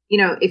 you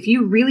know, if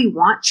you really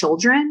want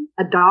children,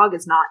 a dog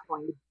is not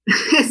going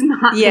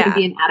to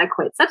be an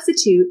adequate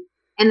substitute.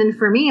 And then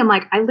for me, I'm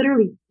like, I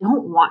literally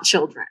don't want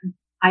children.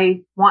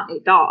 I want a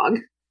dog.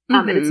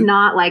 And it's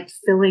not like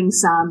filling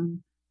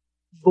some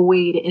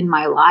void in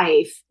my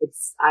life.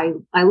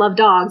 I love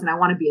dogs and I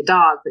want to be a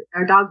dog,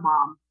 or a dog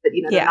mom, but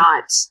you know,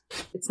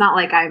 it's not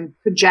like I'm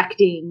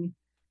projecting,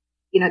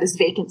 you know, this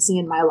vacancy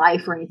in my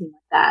life or anything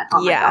like that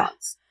on my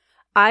dogs.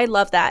 I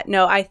love that.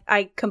 No,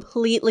 I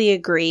completely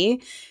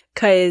agree,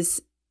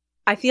 because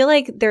I feel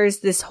like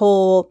there's this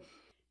whole,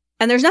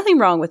 and there's nothing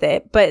wrong with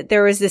it, but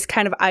there was this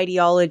kind of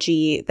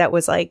ideology that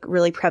was like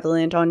really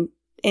prevalent on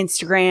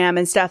Instagram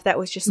and stuff that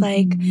was just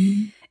like,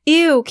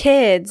 ew,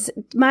 kids,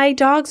 my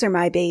dogs are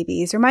my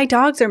babies, or my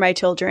dogs are my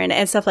children,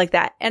 and stuff like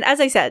that. And as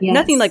I said,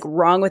 nothing like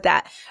wrong with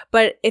that,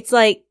 but it's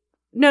like,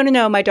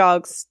 no, my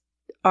dogs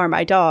are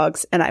my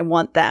dogs and I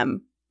want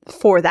them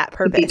for that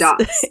purpose. To be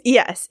dogs.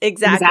 Yes,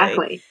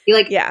 exactly. You're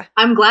like,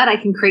 I'm glad I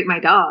can crate my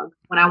dog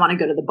when I want to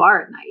go to the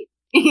bar at night.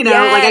 You know,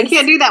 like I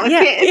can't do that with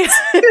kids.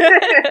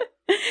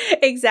 Yeah.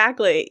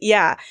 Exactly.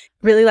 Yeah.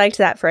 Really liked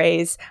that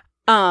phrase.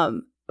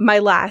 My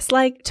last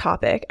like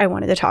topic I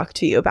wanted to talk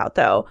to you about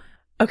though.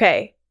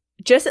 Okay.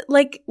 Just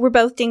like we're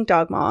both ding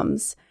dog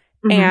moms.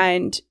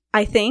 And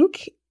I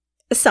think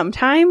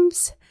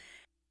sometimes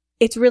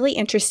it's really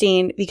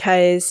interesting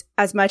because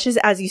as much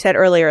as you said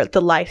earlier,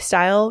 the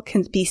lifestyle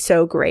can be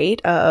so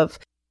great of,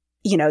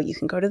 you know, you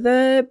can go to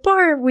the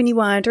bar when you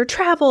want or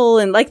travel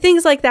and like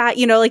things like that,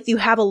 you know, like you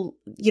have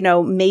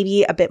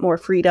maybe a bit more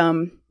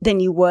freedom than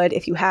you would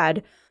if you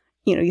had,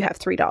 you know, you have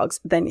 3 dogs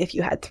than if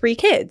you had 3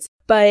 kids.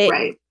 But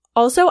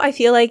also I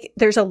feel like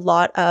there's a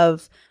lot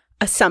of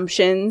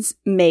assumptions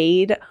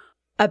made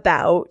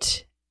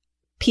about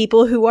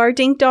people who are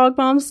dink dog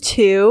moms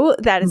too,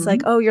 that it's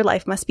like, oh, your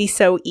life must be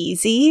so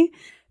easy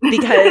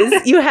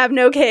because you have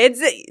no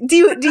kids.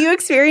 Do you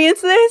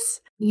experience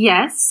this?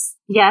 Yes.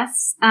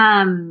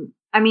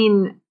 I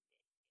mean,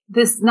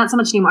 this, not so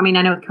much anymore. I mean,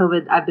 I know with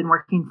COVID, I've been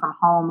working from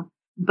home,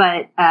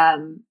 but,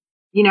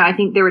 you know, I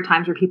think there were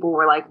times where people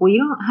were like, well, you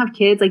don't have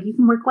kids, like you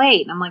can work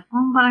late. And I'm like,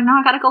 oh, but I know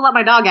I got to go let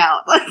my dog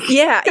out.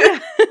 Yeah.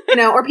 You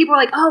know, or people are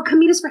like, oh, come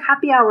meet us for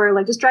happy hour.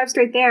 Like just drive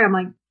straight there. I'm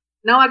like,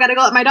 no, I got to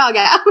go let my dog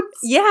out.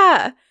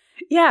 Yeah.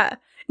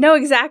 No,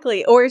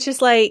 exactly. Or it's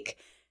just like,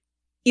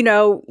 you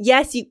know,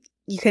 yes,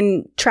 you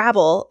can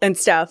travel and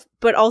stuff,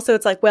 but also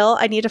it's like, well,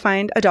 I need to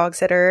find a dog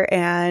sitter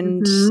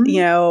and, you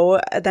know,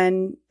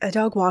 then a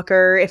dog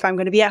walker if I'm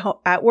going to be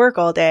at work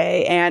all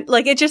day. And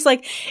like, it just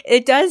like,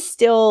 it does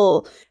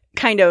still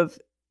kind of,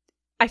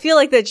 I feel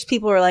like that just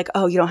people are like,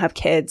 oh, you don't have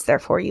kids,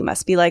 therefore you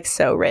must be like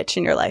so rich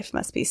and your life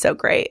must be so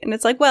great. And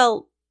it's like,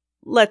 well,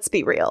 let's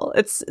be real.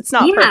 It's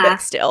not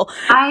perfect still.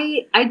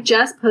 I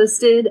just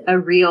posted a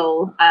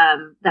reel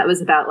that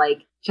was about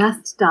like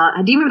just dog.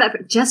 Do you remember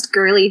that? Just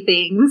girly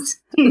things.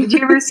 Did you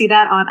ever see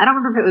that on? I don't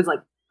remember if it was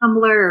like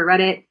Tumblr or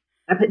Reddit.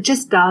 I put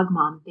just dog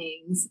mom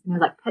things, and it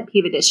was like pet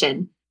peeve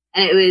edition.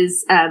 And it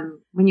was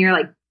when you're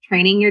like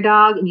training your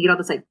dog and you get all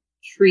this like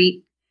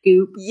treat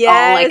goop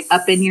all like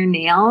up in your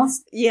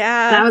nails.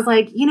 Yeah. And I was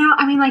like, you know,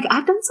 I mean, like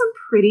I've done some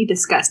pretty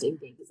disgusting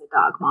things as a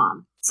dog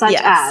mom, such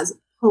as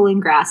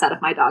pulling grass out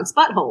of my dog's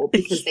butthole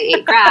because they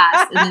ate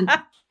grass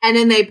and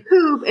then they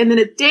poop and then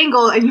it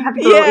dangle and you have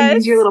to go and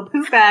use your little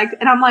poop bag.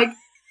 And I'm like,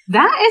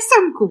 that is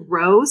some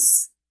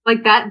gross,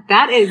 like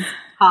that is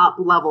top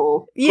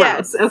level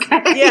gross.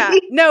 Okay. Yeah.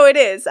 No, it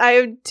is. I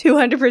have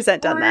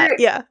 200% done that.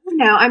 Yeah. You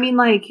know, I mean,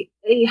 like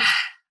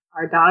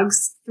our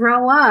dogs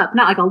throw up,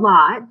 not like a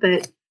lot,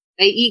 but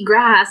they eat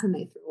grass and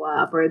they throw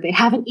up, or they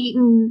haven't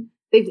eaten.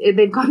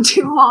 They've gone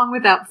too long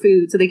without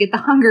food, so they get the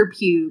hunger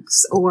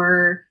pukes.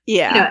 Or you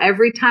know,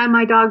 every time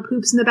my dog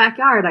poops in the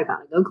backyard, I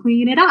gotta go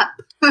clean it up.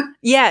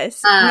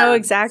 Yes, no,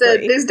 exactly. So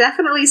there's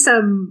definitely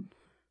some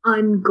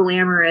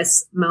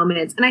unglamorous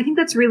moments, and I think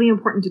that's really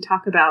important to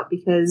talk about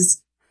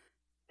because,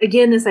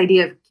 again, this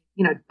idea of,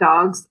 you know,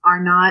 dogs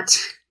are not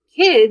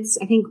kids.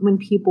 I think when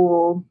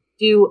people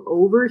do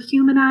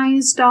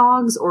overhumanize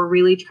dogs or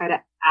really try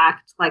to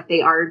act like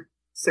they are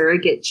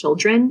surrogate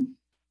children,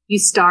 you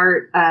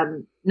start.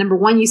 Number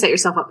one, you set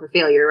yourself up for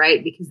failure,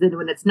 right? Because then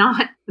when it's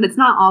not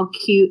all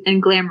cute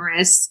and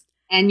glamorous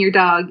and your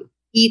dog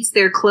eats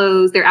their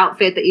clothes, their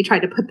outfit that you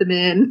tried to put them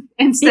in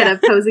instead of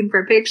posing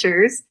for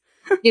pictures,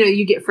 you know,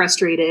 you get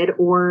frustrated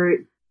or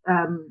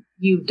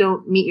you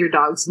don't meet your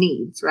dog's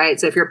needs,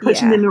 right? So if you're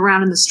pushing them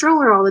around in the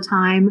stroller all the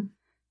time,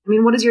 I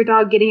mean, what is your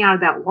dog getting out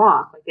of that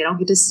walk? Like they don't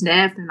get to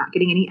sniff. They're not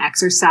getting any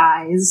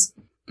exercise.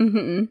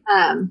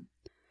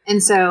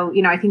 And so,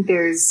 you know, I think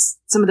there's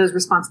some of those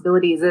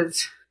responsibilities of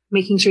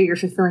making sure you're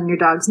fulfilling your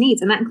dog's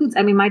needs. And that includes,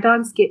 I mean, my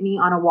dogs get me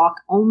on a walk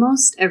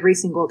almost every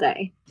single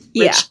day,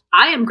 which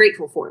I am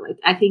grateful for. Like,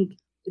 I think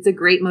it's a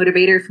great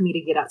motivator for me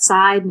to get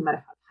outside, no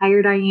matter how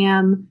tired I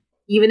am,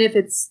 even if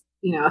it's,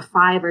 you know, a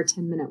 5 or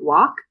 10 minute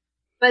walk.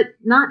 But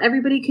not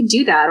everybody could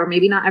do that, or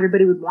maybe not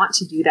everybody would want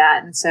to do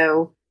that. And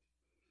so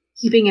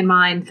keeping in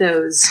mind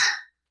those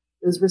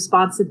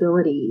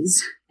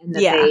responsibilities and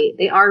that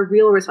they are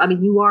real. I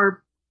mean, you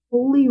are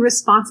fully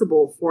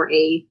responsible for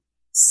a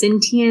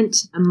sentient,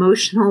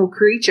 emotional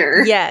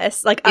creature.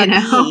 Yes, like a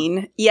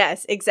being.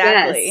 Yes,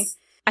 exactly. Yes.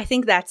 I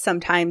think that's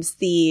sometimes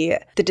the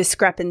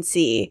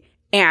discrepancy.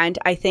 And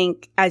I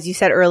think, as you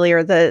said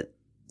earlier,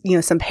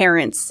 some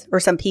parents or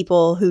some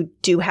people who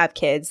do have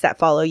kids that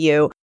follow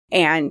you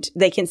and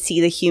they can see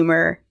the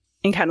humor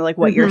in kind of like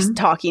what you're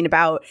talking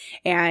about.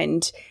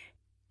 And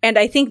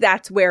I think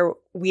that's where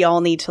we all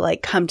need to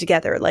like come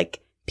together.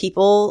 Like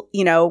people,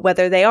 you know,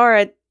 whether they are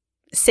a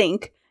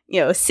sink, you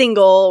know,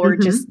 single or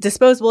just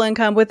disposable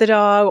income with a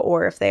dog,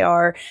 or if they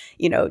are,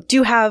 you know,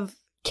 do have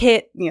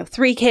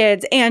 3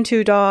 kids and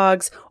 2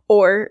 dogs,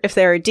 or if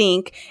they're a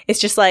dink, it's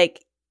just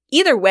like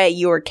either way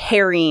you're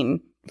caring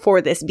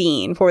for this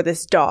being, for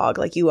this dog.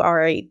 Like you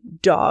are a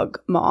dog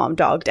mom,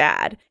 dog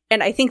dad.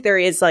 And I think there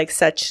is like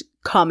such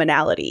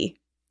commonality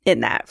in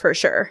that for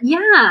sure.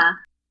 Yeah.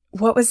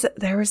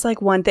 There was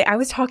like one thing. I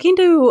was talking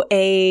to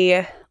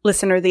a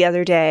listener the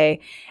other day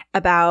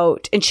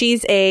about, and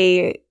she's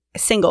a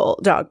single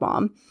dog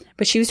mom,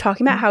 but she was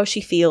talking about how she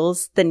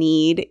feels the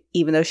need,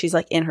 even though she's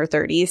like in her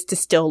 30s, to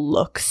still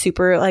look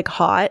super like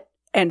hot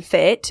and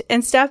fit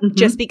and stuff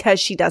just because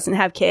she doesn't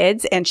have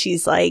kids. And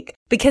she's like,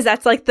 because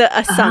that's like the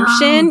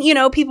assumption, you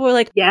know, people are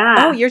like,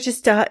 oh, you're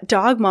just a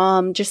dog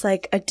mom, just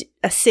like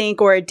a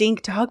sink or a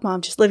dink dog mom,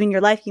 just living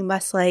your life. You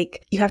must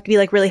like, you have to be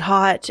like really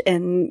hot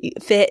and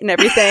fit and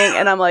everything.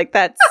 And I'm like,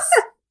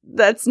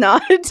 that's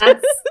not,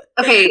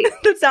 okay.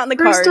 That's not in the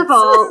cards. First of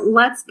all,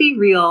 let's be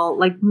real.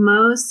 Like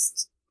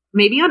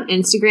maybe on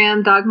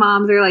Instagram, dog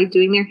moms are like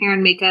doing their hair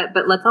and makeup,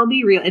 but let's all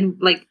be real. And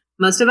like,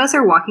 most of us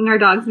are walking our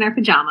dogs in our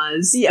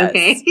pajamas. Yes.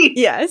 Okay.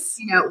 Yes.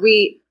 You know,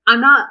 I'm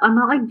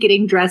not like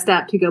getting dressed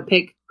up to go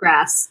pick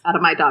grass out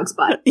of my dog's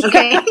butt.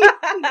 Okay.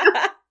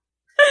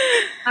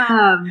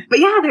 But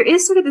yeah, there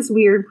is sort of this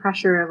weird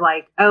pressure of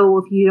like, oh,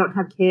 if you don't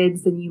have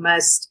kids, then you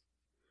must,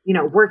 you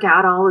know, work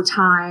out all the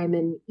time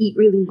and eat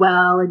really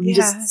well and you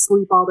just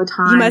sleep all the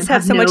time. You must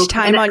have so much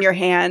time on your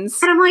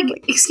hands. And I'm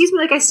like, excuse me,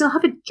 like I still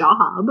have a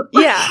job.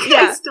 Yeah.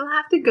 I still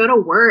have to go to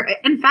work.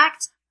 In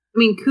fact, I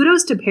mean,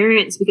 kudos to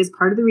parents, because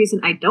part of the reason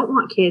I don't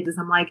want kids is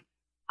I'm like,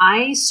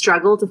 I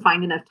struggle to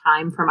find enough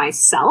time for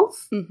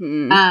myself.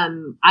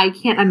 I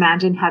can't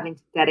imagine having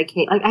to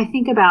dedicate, like I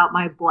think about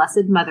my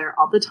blessed mother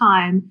all the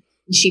time.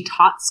 She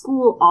taught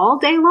school all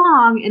day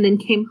long and then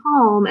came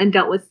home and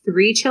dealt with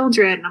 3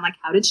 children. And I'm like,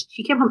 how did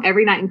she came home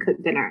every night and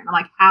cooked dinner? And I'm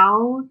like,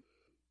 how?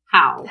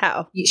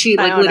 She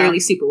like literally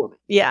superwoman.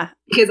 Yeah.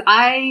 Because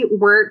I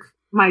work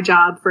my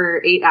job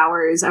for 8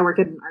 hours. I work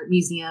at an art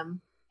museum.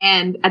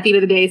 And at the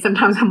end of the day,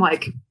 sometimes I'm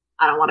like,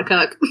 I don't want to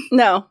cook.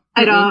 No,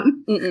 I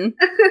don't.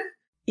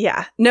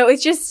 Yeah. No,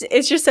 it's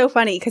just so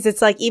funny because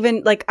it's like,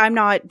 even like I'm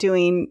not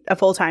doing a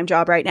full-time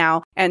job right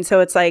now. And so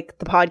it's like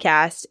the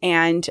podcast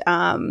and,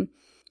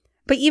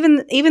 but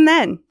even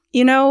then,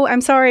 you know,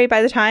 I'm sorry,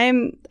 by the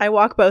time I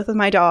walk both of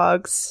my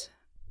dogs,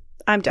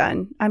 I'm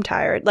done. I'm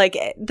tired. Like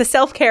the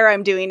self-care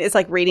I'm doing is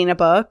like reading a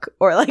book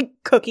or like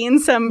cooking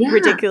some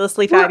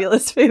ridiculously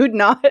fabulous food,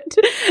 not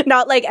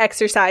like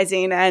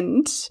exercising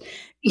and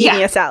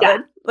eating a salad. Yeah.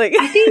 Like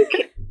I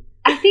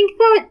think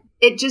that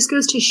it just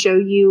goes to show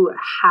you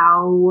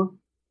how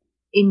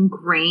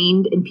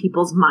ingrained in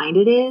people's mind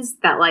it is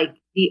that like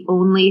the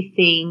only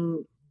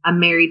thing a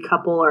married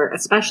couple, or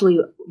especially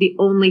the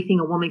only thing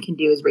a woman can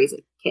do, is raise a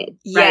kid.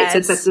 Right. So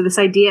it's this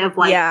idea of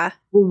like,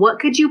 well, what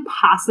could you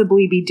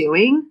possibly be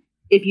doing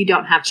if you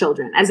don't have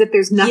children? As if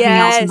there's nothing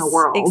else in the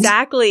world.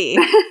 Exactly.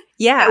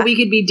 Yeah. that we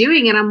could be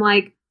doing. And I'm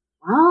like,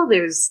 well,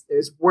 there's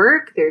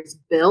work, there's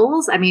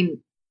bills. I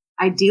mean,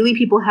 ideally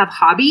people have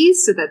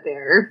hobbies so that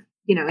they're,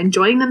 you know,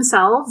 enjoying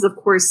themselves. Of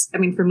course, I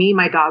mean, for me,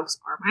 my dogs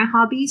are my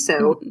hobby.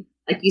 So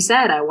like you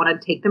said, I want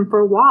to take them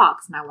for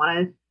walks and I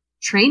want to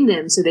train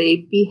them so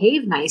they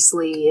behave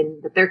nicely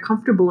and that they're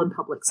comfortable in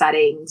public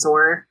settings,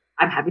 or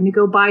I'm having to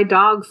go buy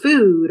dog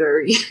food,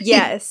 or,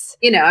 yes,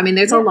 you know, I mean,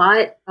 there's a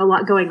lot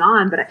going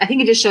on, but I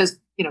think it just shows,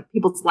 you know,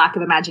 people's lack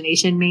of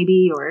imagination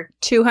maybe, or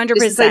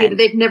 200%.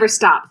 They've never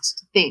stopped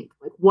to think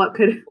like,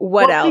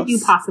 what else could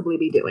you possibly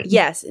be doing?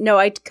 Yes. No,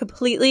 I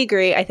completely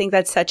agree. I think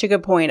that's such a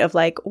good point of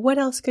like, what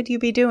else could you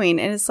be doing?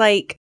 And it's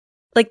like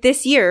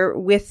this year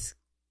with,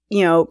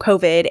 you know,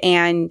 COVID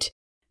and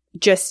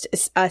just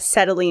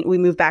settling, we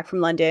moved back from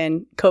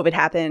London, COVID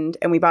happened,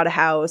 and we bought a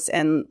house,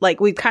 and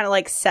like we've kind of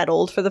like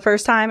settled for the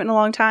first time in a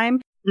long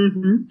time.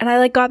 And I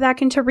like got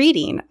back into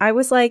reading. I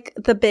was like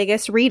the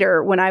biggest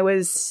reader when I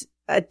was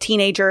a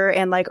teenager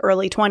and like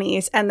early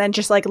 20s, and then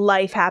just like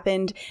life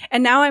happened,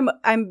 and now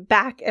I'm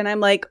back, and I'm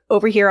like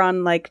over here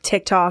on like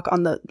TikTok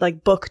on the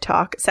like book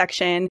talk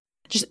section,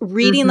 just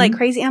reading like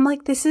crazy. I'm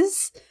like, this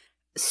is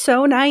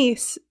so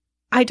nice.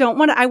 I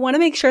want to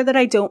make sure that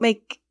I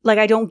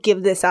don't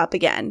give this up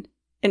again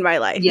in my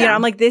life. Yeah. You know,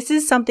 I'm like, this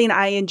is something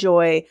I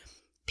enjoy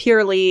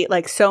purely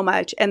like so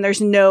much. And there's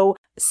no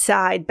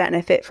side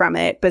benefit from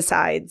it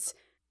besides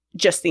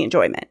just the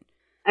enjoyment.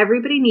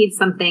 Everybody needs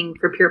something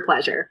for pure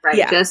pleasure, right?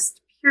 Yeah.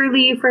 Just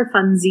purely for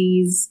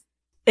funsies.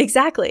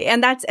 Exactly.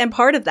 And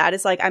part of that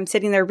is like, I'm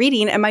sitting there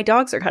reading and my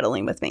dogs are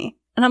cuddling with me.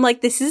 And I'm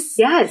like, this is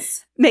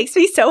makes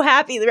me so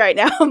happy right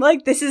now. I'm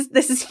like, this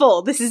is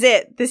full. This is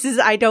it.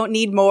 I don't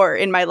need more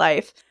in my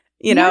life.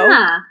 You know?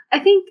 Yeah.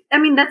 I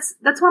mean, that's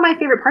one of my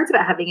favorite parts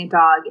about having a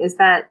dog is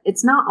that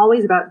it's not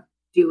always about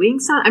doing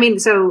something. I mean,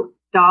 so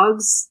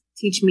dogs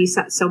teach me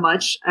so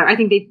much. I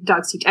think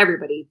dogs teach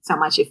everybody so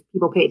much if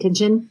people pay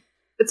attention.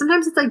 But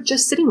sometimes it's like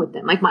just sitting with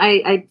them. Like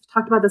I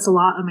talked about this a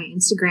lot on my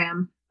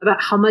Instagram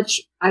about how much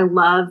I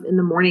love in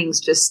the mornings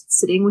just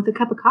sitting with a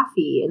cup of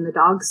coffee and the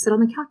dogs sit on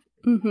the couch.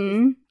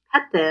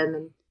 Pet them,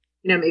 and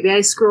you know, maybe I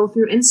scroll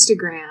through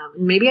Instagram,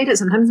 and maybe I do.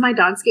 Sometimes my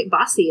dogs get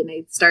bossy and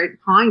they start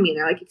pawing me, and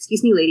they're like,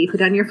 "Excuse me, lady, put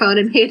down your phone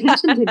and pay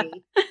attention to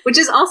me," which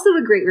is also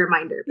a great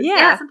reminder. But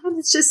yeah, sometimes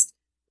it's just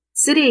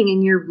sitting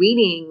and you're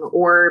reading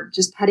or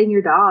just petting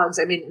your dogs.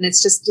 I mean, and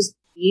it's just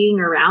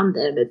being around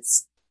them.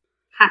 It's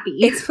happy.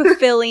 It's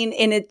fulfilling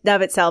in and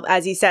of itself,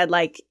 as you said.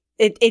 Like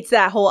it's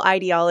that whole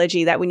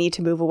ideology that we need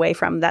to move away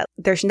from. That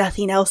there's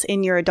nothing else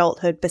in your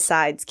adulthood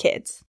besides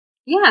kids.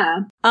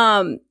 Yeah.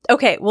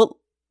 Okay. Well,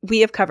 we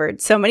have covered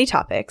so many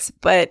topics,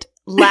 but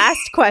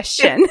last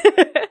question.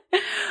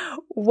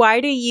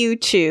 Why do you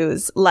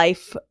choose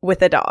life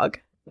with a dog?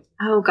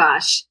 Oh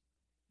gosh.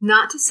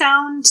 not to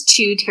sound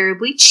too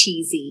terribly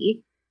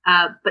cheesy,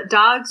 but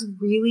dogs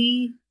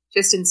really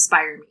just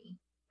inspire me.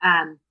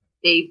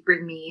 They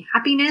bring me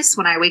happiness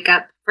when I wake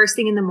up first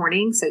thing in the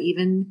morning. So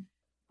even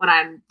when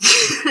I'm,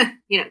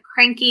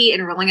 cranky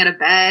and rolling out of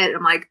bed,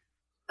 I'm like,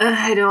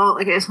 I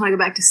just want to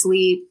go back to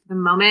sleep. The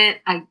moment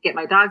I get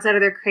my dogs out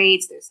of their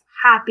crates, they're so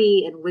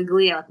happy and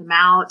wiggly. I let them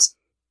out.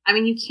 I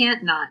mean, you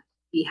can't not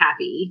be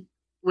happy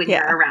when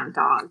you're around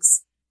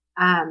dogs.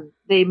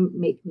 They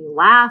make me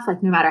laugh.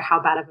 Like, no matter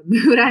how bad of a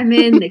mood I'm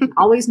in, they can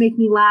always make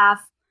me laugh.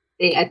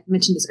 I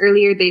mentioned this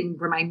earlier. They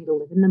remind me to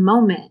live in the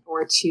moment,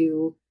 or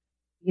to,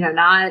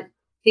 not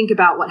think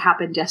about what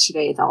happened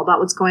yesterday. It's all about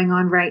what's going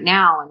on right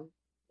now. And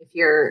if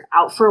you're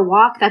out for a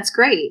walk, that's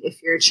great.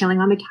 If you're chilling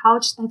on the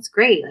couch, that's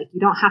great. Like, you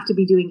don't have to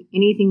be doing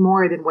anything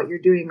more than what you're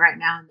doing right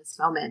now in this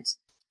moment.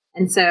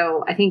 And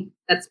so I think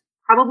that's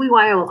probably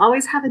why I will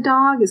always have a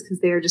dog, is because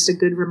they are just a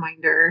good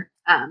reminder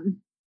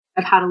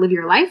of how to live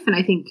your life. And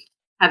I think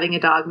having a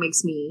dog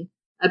makes me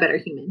a better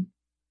human.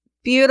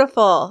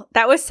 Beautiful.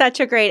 That was such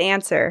a great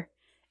answer.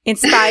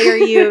 Inspire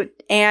you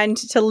and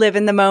to live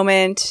in the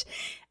moment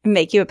and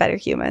make you a better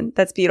human.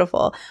 That's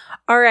beautiful.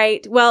 All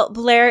right. Well,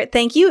 Blair,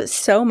 thank you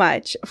so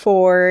much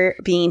for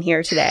being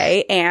here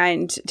today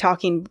and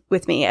talking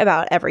with me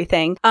about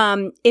everything.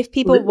 If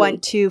people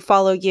want to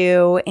follow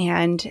you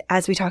and,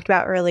 as we talked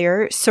about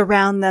earlier,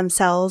 surround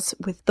themselves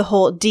with the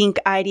whole DINK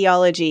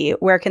ideology,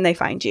 where can they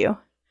find you?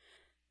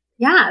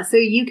 Yeah, so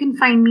you can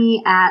find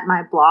me at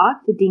my blog,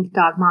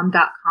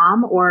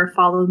 thedinkdogmom.com, or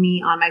follow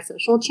me on my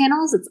social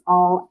channels. It's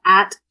all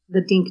at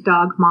the Dink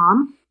Dog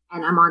Mom,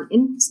 and I'm on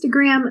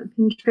Instagram,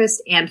 Pinterest,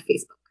 and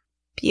Facebook.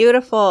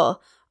 Beautiful.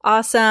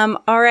 Awesome.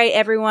 All right,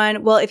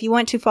 everyone. Well, if you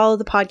want to follow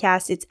the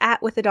podcast, it's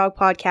at With a Dog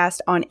Podcast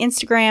on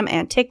Instagram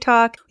and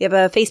TikTok. We have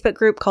a Facebook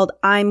group called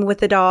I'm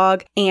With a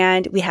Dog,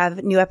 and we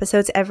have new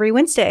episodes every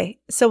Wednesday.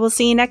 So we'll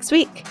see you next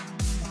week.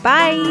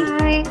 Bye.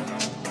 Bye.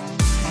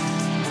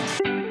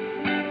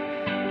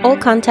 All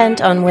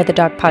content on With a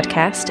Dog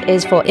Podcast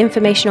is for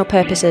informational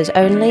purposes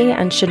only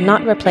and should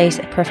not replace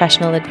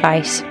professional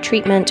advice,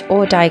 treatment,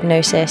 or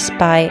diagnosis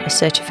by a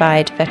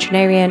certified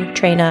veterinarian,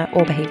 trainer,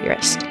 or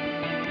behaviorist.